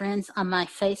 my friends on my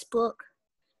Facebook,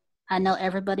 I know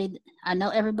everybody,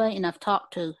 and I've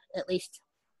talked to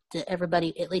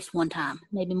everybody at least one time,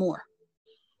 maybe more.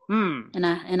 And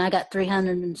I got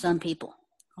 300 and some people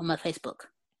on my Facebook.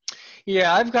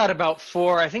 Yeah, I've got about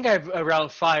 4. I think I have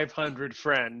around 500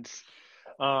 friends.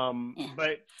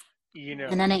 But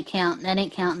and that ain't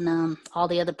counting all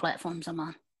the other platforms I'm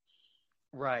on.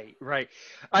 Right.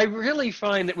 I really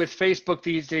find that with Facebook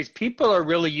these days, people are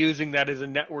really using that as a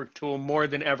network tool more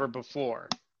than ever before.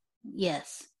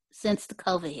 Yes, since the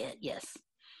COVID hit, yes.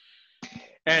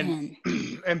 And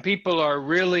And and people are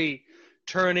really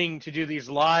turning to do these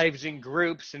lives in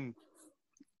groups, and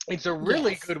it's a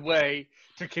really yes, good way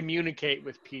to communicate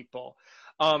with people.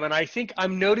 And I think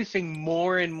I'm noticing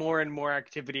more and more and more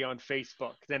activity on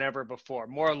Facebook than ever before.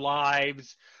 More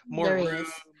lives, more there rooms,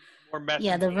 is. more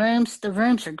Yeah, messaging, the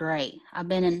rooms are great. I've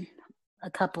been in a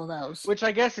couple of those. which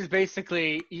I guess is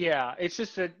basically, yeah, it's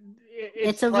just It's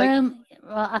it's a like, room.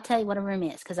 Well, I'll tell you what a room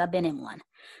is because I've been in one.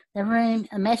 The room,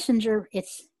 a messenger.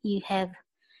 It's you have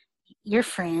your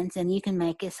friends, and you can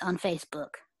make this on Facebook,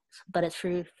 but it's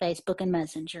through Facebook and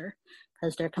Messenger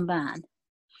because they're combined.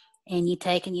 And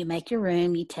you make your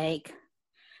room. You take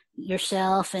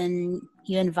yourself, and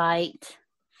you invite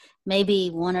maybe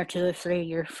one or two or three of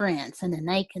your friends, and then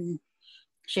they can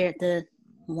share it to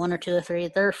one or two or three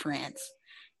of their friends,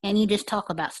 and you just talk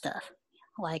about stuff.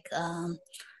 Like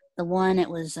the one it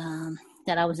was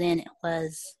that I was in, it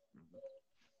was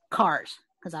cars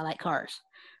because I like cars,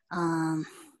 um,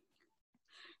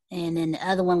 and then the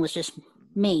other one was just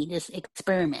me, just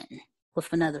experimenting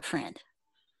with another friend.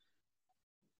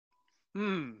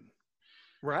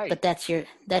 right, But that's your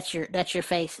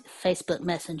Facebook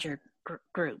Messenger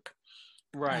group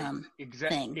right,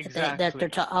 thing that they're exactly.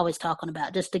 always talking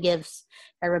about, just to give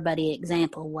everybody an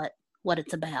example what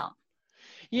it's about.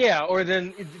 Yeah, or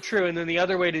then true, and then the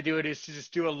other way to do it is to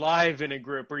just do a live in a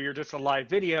group where you're just a live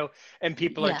video and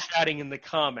people are Yeah, chatting in the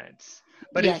comments.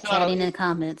 But yeah, it's not chatting in a, the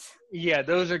comments. yeah,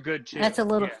 those are good too. Yeah. That's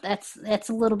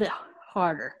a little bit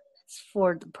harder. It's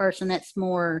for the person that's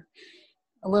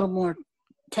a little more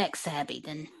tech savvy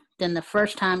than the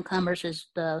first time comers. Is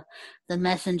the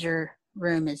messenger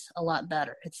room is a lot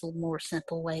better. It's a more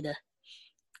simple way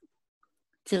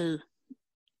to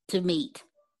to meet,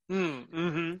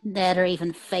 Mm-hmm. that or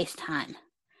even FaceTime.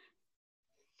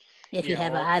 If you Yeah,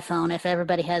 have an or iPhone, if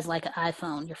everybody has like an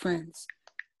iPhone, your friends,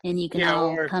 and you can yeah, all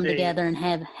or if come they, together and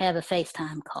have a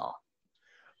FaceTime call.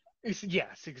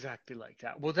 yes, exactly like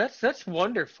that. Well, that's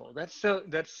wonderful. That's so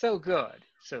good,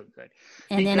 so good.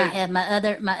 And then I Because have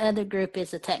my other group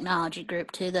is a technology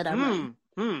group too that I run.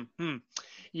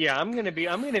 yeah, I'm gonna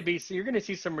be. So you're gonna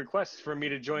see some requests for me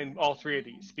to join all three of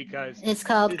these because It's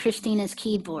called this, Christina's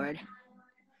Keyboard.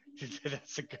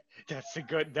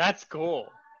 that's cool.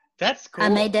 That's I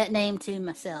made cool. that name to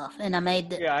myself, and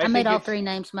Yeah, I made all three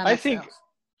names by I myself. think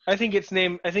I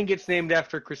think it's named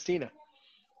after Christina.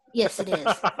 Yes, it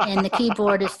is. And the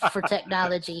keyboard is for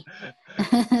technology.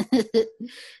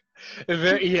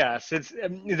 Yes, it's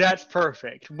that's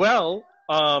perfect. Well,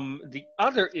 the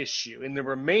other issue in the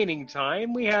remaining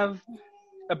time, we have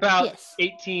about Yes.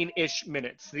 18-ish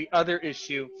minutes. The other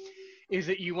issue is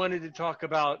that you wanted to talk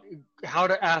about how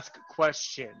to ask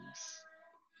questions.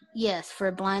 Yes, for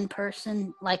a blind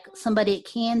person, like somebody that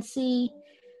can see,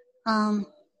 um,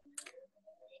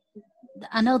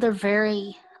 I know they're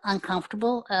very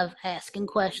uncomfortable of asking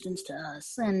questions to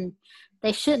us, and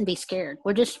they shouldn't be scared.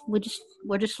 We're just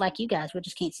like you guys. We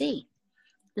just can't see,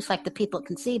 just like the people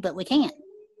can see, but we can't.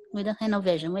 We don't have no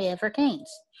vision. We have our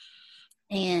canes,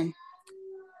 and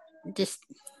just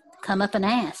come up and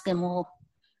ask, and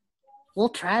we'll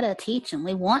try to teach them.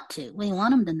 We want to. We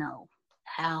want them to know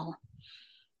how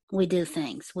we do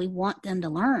things. We want them to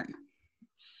learn,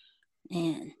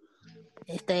 and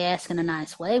if they ask in a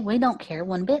nice way, we don't care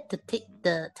one bit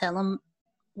to tell them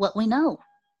what we know.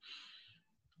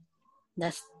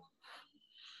 That's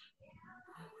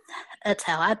that's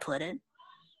how I put it.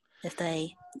 If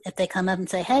they come up and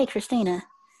say, "Hey, Christina,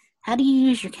 how do you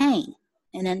use your cane?"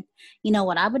 And then you know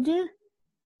what I would do?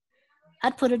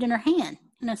 I'd put it in her hand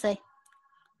and I'd say,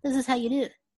 "This is how you do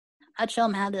it." I'd show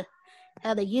them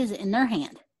how they use it in their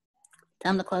hand.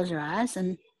 Tell them to close their eyes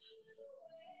and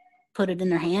put it in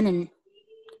their hand and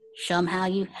show them how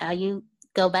you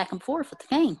go back and forth with the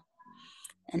cane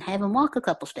and have them walk a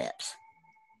couple steps.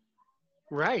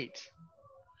 Right.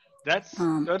 That's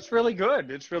Um, that's really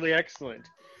good. It's really excellent.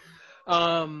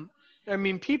 Um, I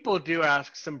mean, people do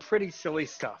ask some pretty silly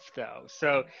stuff though,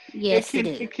 so it yes, they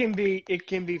can do. it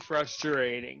can be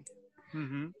frustrating.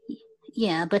 Hmm.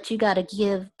 Yeah, but you got to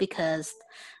give because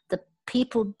the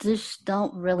people just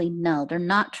don't really know. They're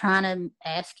not trying to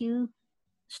ask you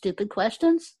stupid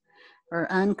questions or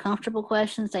uncomfortable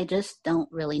questions. They just don't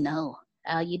really know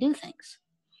how you do things.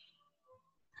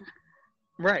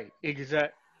 Right.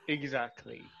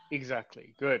 Exactly.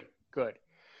 Good. Good.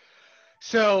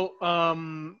 So,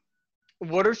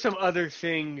 what are some other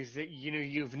things that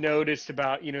you've noticed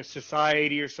about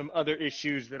society or some other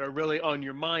issues that are really on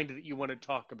your mind that you want to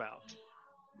talk about?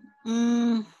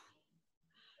 Mm,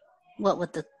 what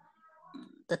with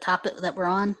the topic that we're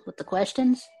on with the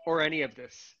questions? Or any of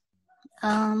this?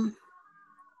 Um,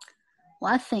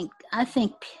 well, I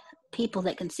think people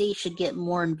that can see should get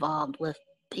more involved with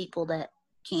people that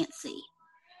can't see.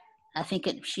 I think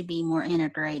it should be more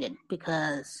integrated,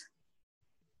 because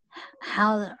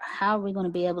how are we going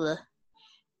to be able to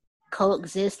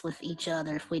coexist with each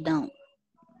other if we don't?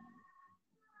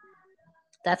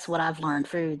 That's what I've learned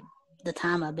through the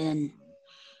time I've been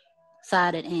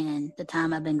sighted and the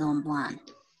time I've been going blind.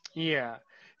 Yeah.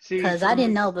 See, because I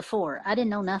didn't know before. I didn't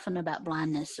know nothing about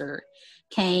blindness or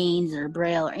canes or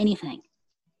braille or anything.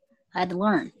 I had to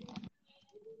learn.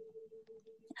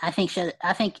 I think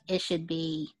it should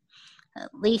be at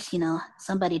least,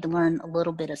 somebody to learn a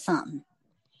little bit of something.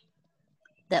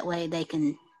 That way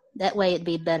it'd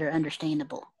be better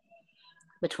understandable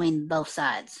between both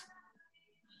sides.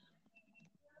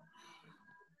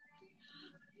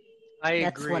 I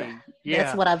agree.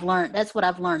 That's what I've learned. That's what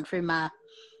I've learned through my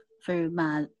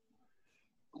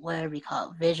whatever you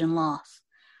call it, vision loss.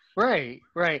 Right.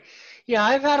 Yeah,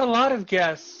 I've had a lot of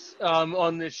guests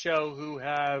on this show who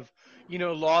have,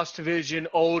 lost vision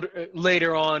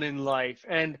later on in life.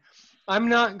 And I'm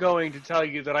not going to tell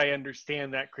you that I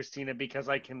understand that, Christina, because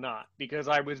I cannot, because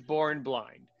I was born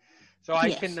blind. So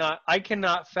I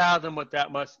cannot fathom what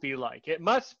that must be like. It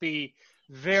must be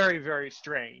very, very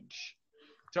strange.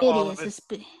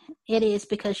 It is,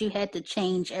 because you had to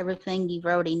change everything you've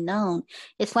already known.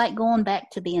 It's like going back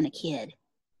to being a kid.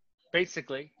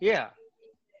 Basically, yeah.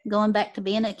 Going back to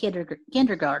being a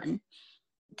kindergarten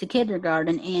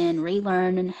and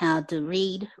relearning how to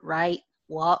read, write,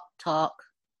 walk, talk,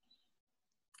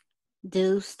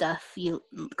 do stuff. You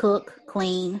cook,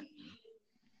 clean,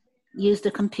 use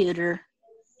the computer,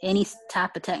 any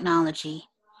type of technology.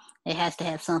 It has to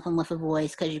have something with a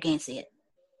voice because you can't see it.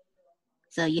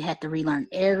 So you have to relearn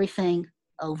everything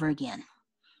over again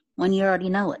when you already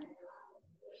know it.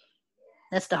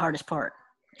 That's the hardest part.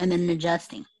 And then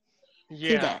adjusting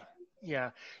to that. Yeah.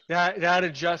 That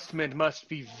adjustment must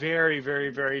be very, very,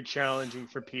 very challenging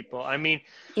for people. I mean,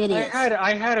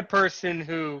 I had a person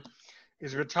who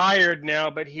is retired now,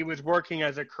 but he was working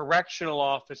as a correctional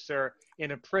officer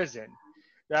in a prison.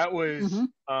 That was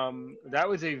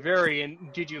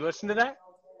did you listen to that?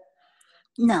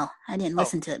 No, I didn't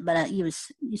listen to it, but you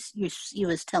was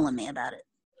telling me about it.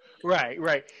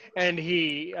 Right. And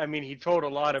he told a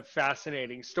lot of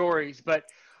fascinating stories, but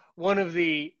one of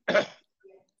the,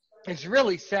 it's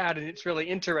really sad and it's really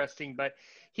interesting, but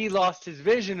he lost his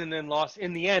vision and then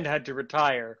in the end had to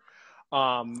retire.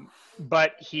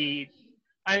 But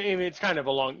it's kind of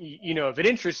a long, if it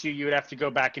interests you, you would have to go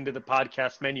back into the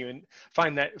podcast menu and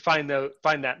find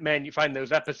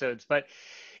those episodes. But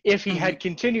if he had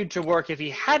continued to work, if he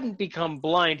hadn't become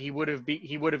blind, he would have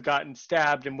gotten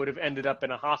stabbed and would have ended up in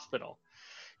a hospital.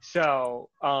 So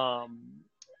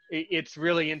it's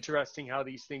really interesting how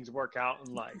these things work out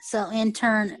in life. So in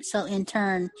turn,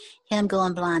 him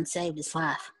going blind saved his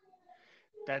life.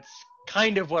 That's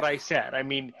kind of what I said. I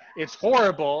mean, it's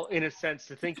horrible in a sense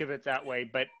to think of it that way,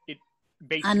 but it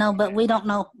basically. I know, but we don't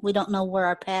know where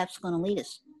our path's going to lead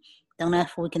us. Don't know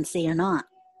if we can see or not.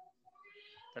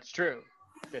 That's true.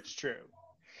 So it's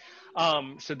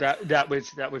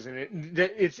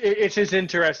just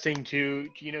interesting to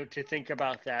think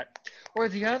about that. Or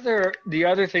the other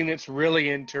thing that's really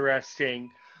interesting,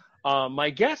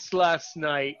 my guest last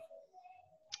night,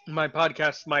 my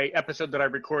episode that I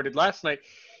recorded last night,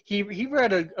 he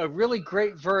read a really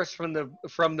great verse from the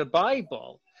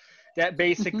Bible that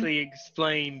basically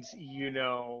explains,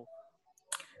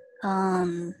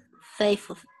 faith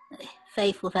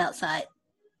without sight.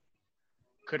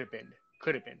 Could have been.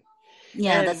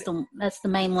 Yeah, and that's the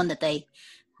main one that they.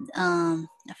 I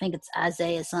think it's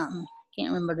Isaiah something.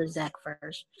 Can't remember the exact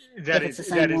verse. That is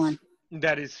fine.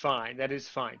 That is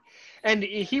fine. And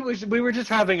we were just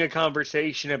having a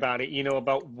conversation about it.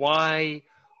 About why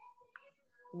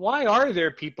are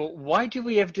there people? Why do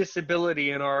we have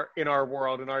disability in our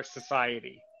world, in our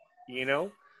society?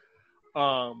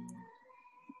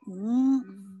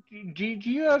 Do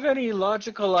you have any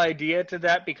logical idea to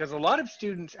that? Because a lot of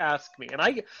students ask me, and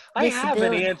I have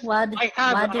an answer. Why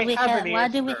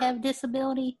do we have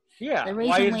disability? Yeah. The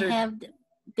reason we have,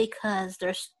 because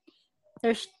there's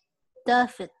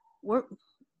stuff that we're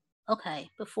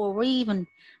okay. Before we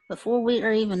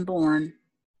are even born,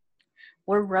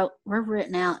 we're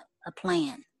written out a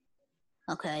plan.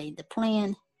 Okay, the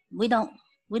plan, we don't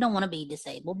want to be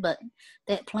disabled, but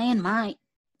that plan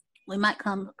we might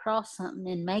come across something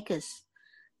and make us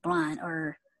blind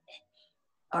or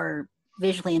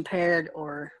visually impaired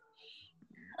or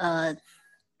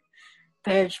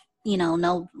impaired,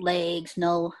 no legs,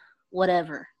 no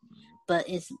whatever. But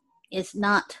it's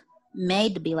not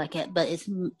made to be like that. But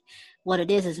what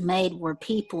it is made where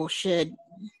people should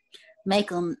make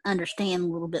them understand a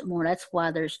little bit more. That's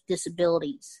why there's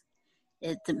disabilities.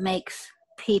 It makes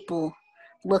people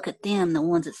look at them, the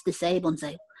ones that's disabled, and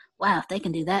say, wow, if they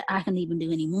can do that, I can even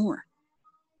do any more.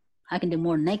 I can do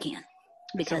more than they can.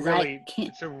 Because I can't.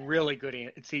 It's a really good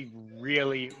it's a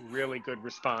really, really good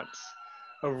response.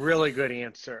 A really good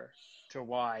answer to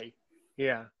why.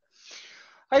 Yeah.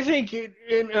 I think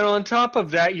and on top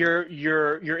of that,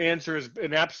 your answer is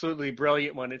an absolutely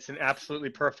brilliant one. It's an absolutely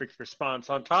perfect response.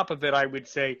 On top of it, I would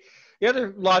say the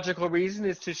other logical reason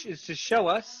is to show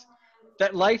us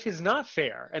that life is not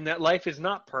fair and that life is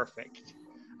not perfect,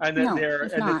 and that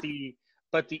It's not.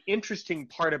 but the interesting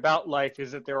part about life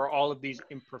is that there are all of these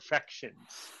imperfections.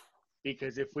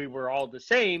 Because if we were all the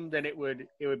same, then it would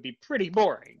be pretty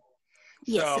boring.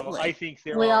 Yes, it So would. I think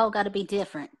we all got to be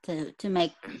different to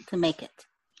make it.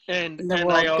 And the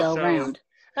world go round.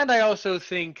 And I also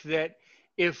think that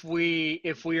if we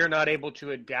are not able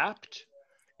to adapt,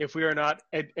 if we are not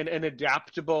an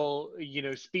adaptable,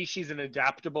 species, an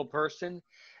adaptable person,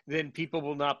 then people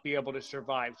will not be able to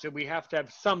survive. So we have to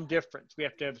have some difference. We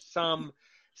have to have some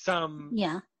need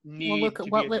to be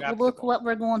adaptable. Look what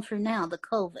we're going through now, the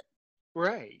COVID.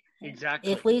 Right.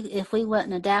 Exactly. If we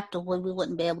wasn't adaptable, we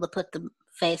wouldn't be able to put the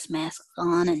face masks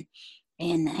on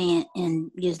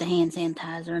and use the hand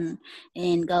sanitizer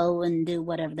and go and do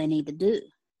whatever they need to do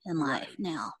in life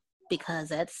now, because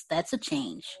that's a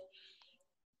change.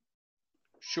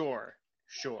 Sure.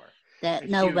 That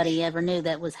nobody ever knew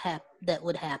that would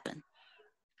happen.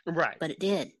 Right. But it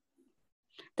did.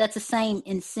 That's the same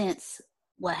in sense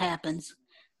what happens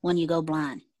when you go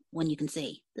blind, when you can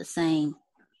see. The same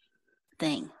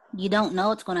thing. You don't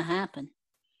know it's going to happen.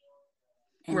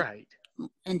 Right.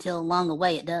 Until along the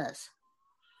way it does.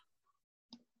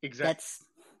 Exactly.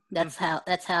 That's how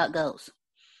it goes.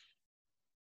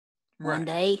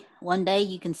 Right. One day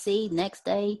you can see, next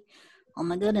day, oh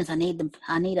my goodness, I need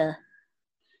a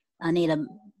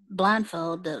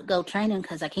blindfold to go training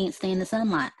because I can't stand the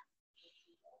sunlight.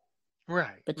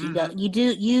 Right. But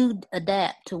you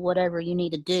adapt to whatever you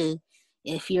need to do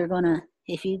if you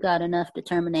got enough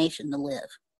determination to live.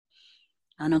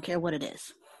 I don't care what it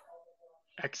is.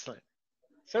 Excellent.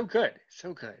 So good.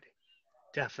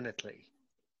 Definitely.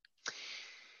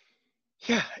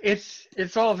 Yeah,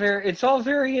 it's all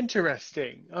very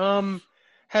interesting.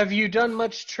 Have you done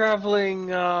much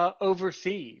traveling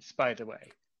overseas, by the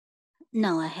way?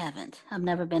 No, I haven't. I've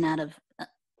never been out of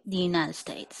the United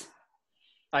States.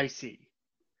 I see.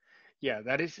 Yeah,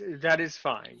 that is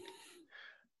fine.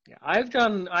 Yeah, I've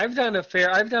done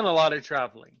a lot of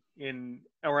traveling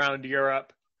around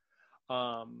Europe,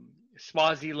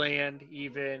 Swaziland,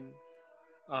 even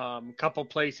a couple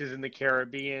places in the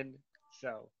Caribbean.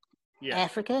 So, yeah.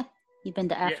 Africa? You've been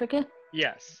to Africa?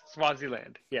 Yes,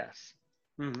 Swaziland. Yes.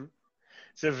 Mm-hmm.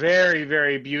 It's a very,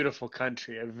 very beautiful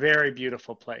country, a very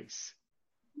beautiful place.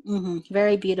 Mm-hmm.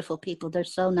 Very beautiful people. They're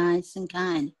so nice and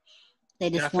kind. They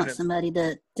just want somebody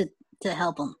to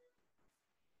help them.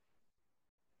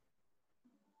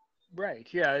 Right.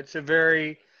 Yeah, it's a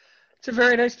very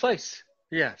nice place.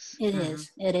 Yes. It is.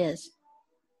 It is.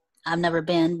 I've never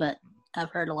been, but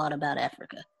I've heard a lot about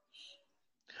Africa.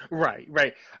 Right.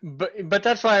 But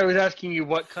that's why I was asking you,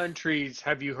 what countries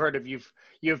have you heard of? You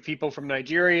have people from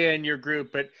Nigeria in your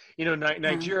group, but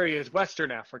Nigeria is Western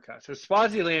Africa. So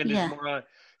Swaziland is more on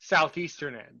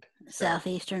southeastern end. So.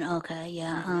 Southeastern, okay,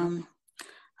 yeah. Mm-hmm.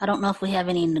 I don't know if we have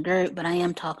any in the group, but I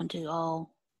am talking to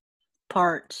all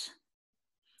parts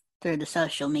through the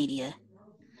social media.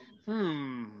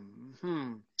 Well,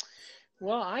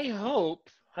 I hope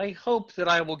that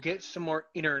I will get some more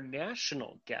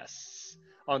international guests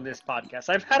on this podcast.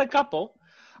 I've had a couple.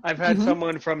 I've had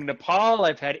someone from Nepal.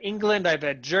 I've had England. I've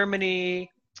had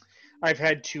Germany. I've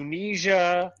had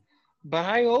Tunisia. But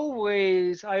I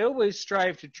always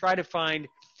strive to try to find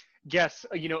guests,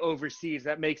 overseas.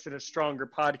 That makes it a stronger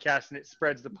podcast, and it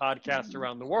spreads the podcast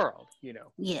around the world,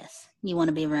 Yes, you want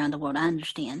to be around the world. I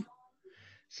understand.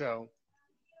 So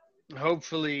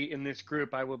hopefully in this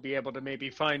group I will be able to maybe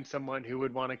find someone who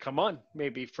would want to come on,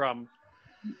 maybe from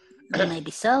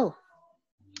maybe so.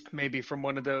 Maybe from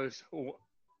one of those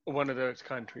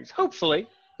countries. Hopefully.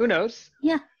 Who knows?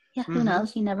 Yeah, who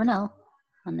knows? You never know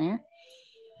on there.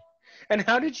 And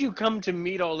how did you come to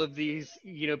meet all of these,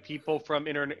 people from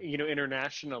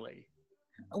internationally?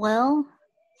 Well,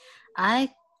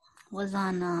 I was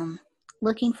on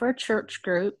looking for a church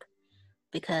group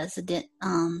because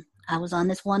I was on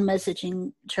this one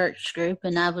messaging church group,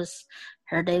 and I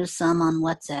heard there was some on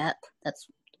WhatsApp. That's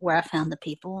where I found the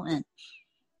people,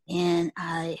 and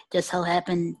I just so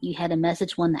happened you had a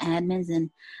message, one of the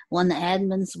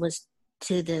admins was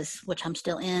to this, which I'm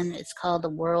still in. It's called the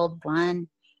World Blind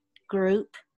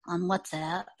group on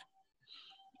WhatsApp,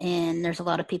 and there's a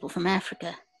lot of people from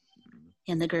Africa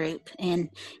in the group, and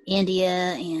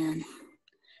India, and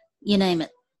you name it,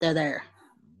 they're there.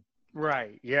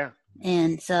 Right. Yeah.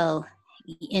 And so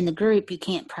in the group, you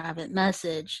can't private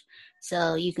message.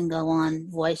 So you can go on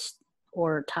voice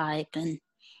or type and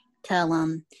tell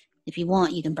them, if you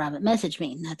want, you can private message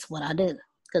me. And that's what I do,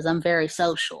 because I'm a very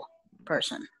social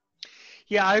person.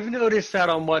 Yeah, I've noticed that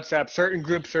on WhatsApp. Certain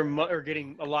groups are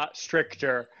getting a lot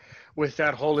stricter with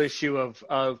that whole issue of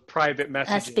private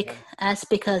messaging. That's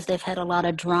because they've had a lot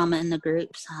of drama in the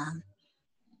groups.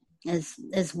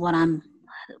 Is what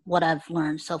I've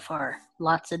learned so far.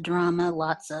 Lots of drama,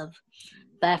 lots of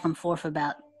back and forth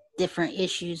about different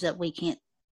issues that we can't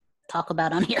talk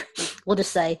about on here. We'll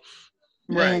just say,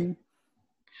 right. And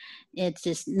it's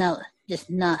just no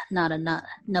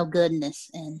goodness,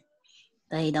 and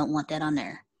they don't want that on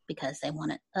there because they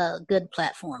want a good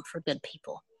platform for good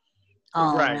people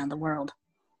all around the world.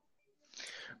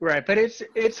 Right, but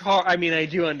it's hard. I mean, I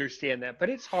do understand that, but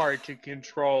it's hard to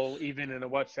control even in a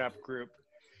WhatsApp group.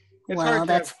 You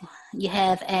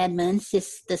have admins.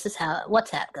 This is how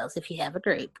WhatsApp goes. If you have a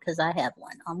group, because I have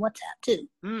one on WhatsApp too.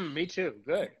 Me too.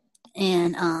 Good.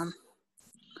 And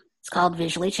it's called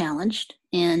Visually Challenged,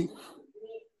 and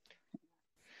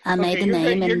I made the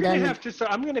name. You're going to have to. So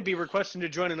I'm going to be requesting to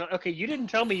join. Okay, you didn't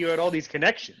tell me you had all these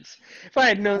connections. If I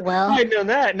had known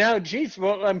that, now, geez,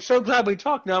 well, I'm so glad we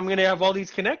talked. Now I'm going to have all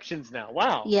these connections now.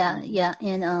 Wow. Yeah,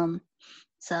 and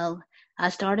so I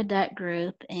started that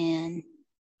group, and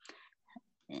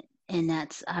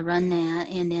I run that,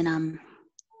 and then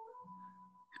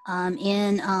I'm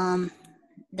in.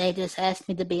 They just asked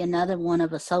me to be another one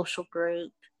of a social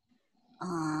group.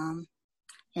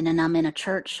 And then I'm in a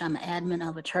church. I'm an admin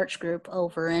of a church group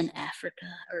over in Africa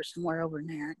or somewhere over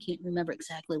there. I can't remember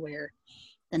exactly where.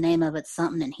 The name of it's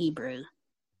something in Hebrew.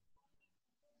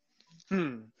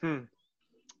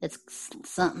 It's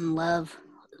something love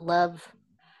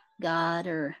God,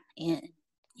 or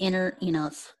inner.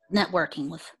 It's networking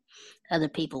with other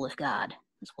people with God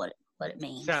is what it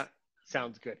means.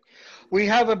 Sounds good. We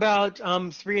have about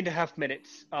 3.5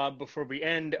 minutes before we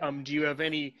end. Do you have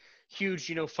any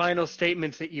huge, final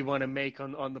statements that you want to make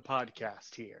on the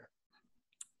podcast here?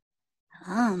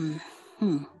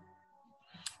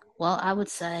 Well, I would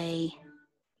say,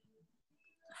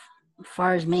 as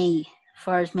far as me,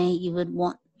 you would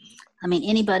want,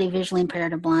 anybody visually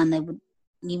impaired or blind,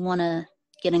 you want to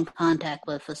get in contact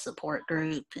with a support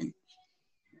group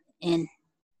and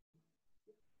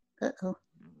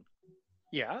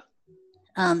yeah.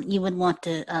 You would want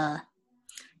to,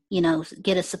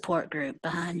 get a support group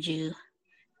behind you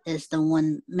is the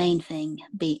one main thing,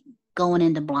 be going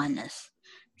into blindness.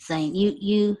 Saying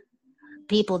you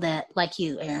people that, like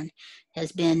you, Aaron,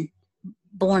 has been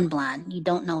born blind, you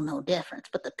don't know no difference.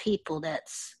 But the people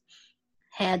that's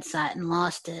had sight and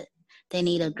lost it, they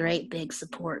need a great big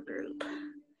support group.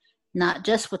 Not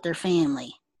just with their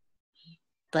family,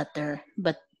 but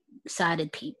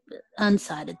sighted people,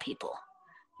 unsighted people,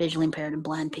 visually impaired and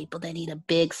blind people. They need a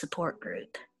big support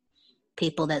group.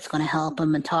 People that's going to help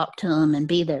them and talk to them and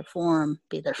be there for them,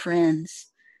 be their friends,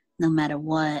 no matter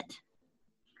what,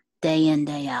 day in,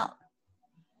 day out.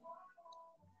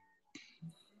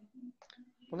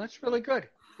 Well, that's really good.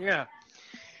 Yeah.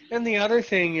 And the other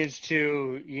thing is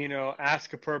to,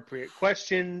 ask appropriate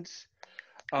questions.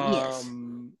 Yes.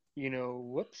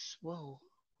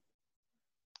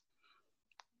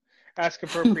 Ask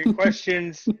appropriate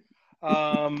questions,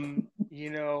 and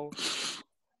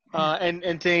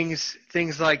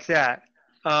things like that.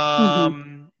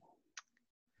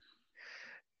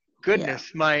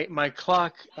 Goodness, yeah. My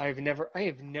clock, I have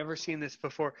never seen this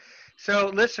before. So,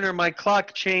 listener, my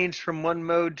clock changed from one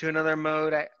mode to another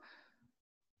mode.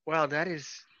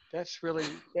 That's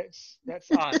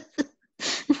odd.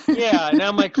 Yeah,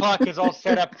 now my clock is all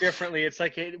set up differently. It's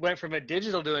like it went from a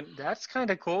digital that's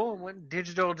kind of cool. It went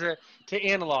digital to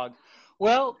analog.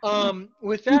 Well,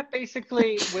 with that,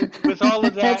 basically, with all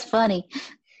of that. That's funny.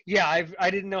 Yeah,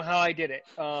 I didn't know how I did it.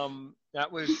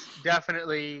 That was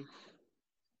definitely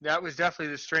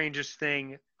the strangest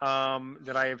thing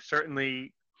that I have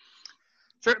certainly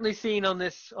seen on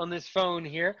this phone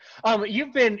here.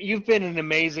 You've been an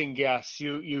amazing guest.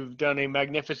 You've done a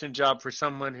magnificent job for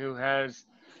someone who has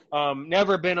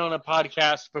never been on a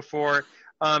podcast before.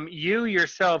 You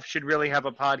yourself should really have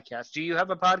a podcast. Do you have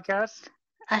a podcast?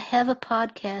 I have a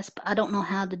podcast, but I don't know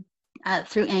how to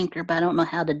through Anchor, but I don't know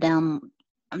how to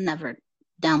I've never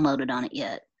downloaded on it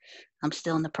yet. I'm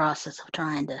still in the process of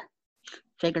trying to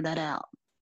figure that out.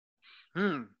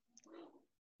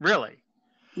 Really?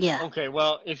 Yeah. Okay,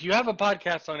 well, if you have a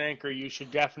podcast on Anchor, you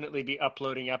should definitely be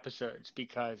uploading episodes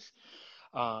because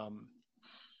um,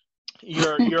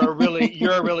 you're a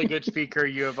really good speaker.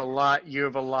 You have a lot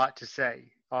to say,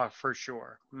 for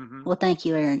sure. Well, thank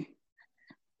you, Aaron.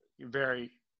 You're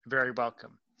very, very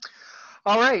welcome.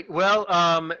 All right. Well,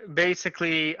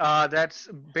 basically, that's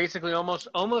basically almost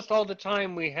all the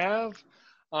time we have.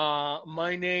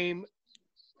 My name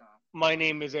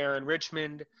is Aaron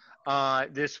Richmond.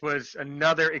 This was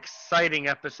another exciting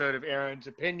episode of Aaron's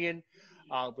Opinion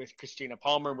with Christina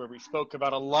Palmer, where we spoke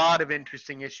about a lot of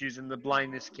interesting issues in the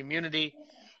blindness community,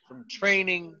 from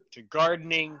training to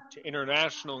gardening to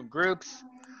international groups.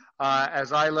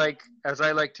 As I like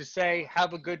to say,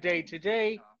 have a good day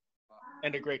today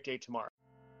and a great day tomorrow.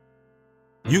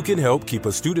 You can help keep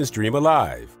a student's dream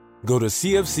alive. Go to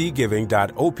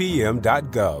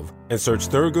cfcgiving.opm.gov and search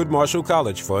Thurgood Marshall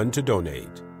College Fund to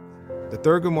donate. The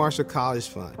Thurgood Marshall College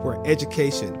Fund, where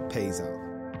education pays off.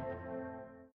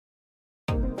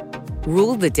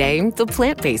 Rule the day the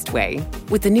plant-based way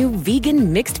with the new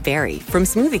vegan mixed berry from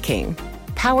Smoothie King.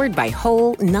 Powered by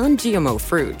whole, non-GMO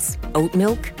fruits, oat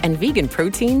milk, and vegan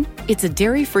protein, it's a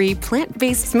dairy-free,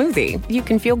 plant-based smoothie you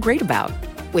can feel great about.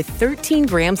 With 13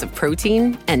 grams of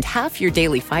protein and half your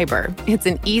daily fiber, it's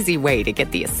an easy way to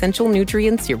get the essential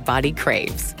nutrients your body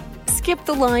craves. Skip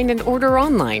the line and order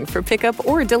online for pickup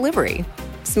or delivery.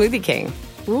 Smoothie King.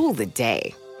 Rule the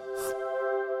day.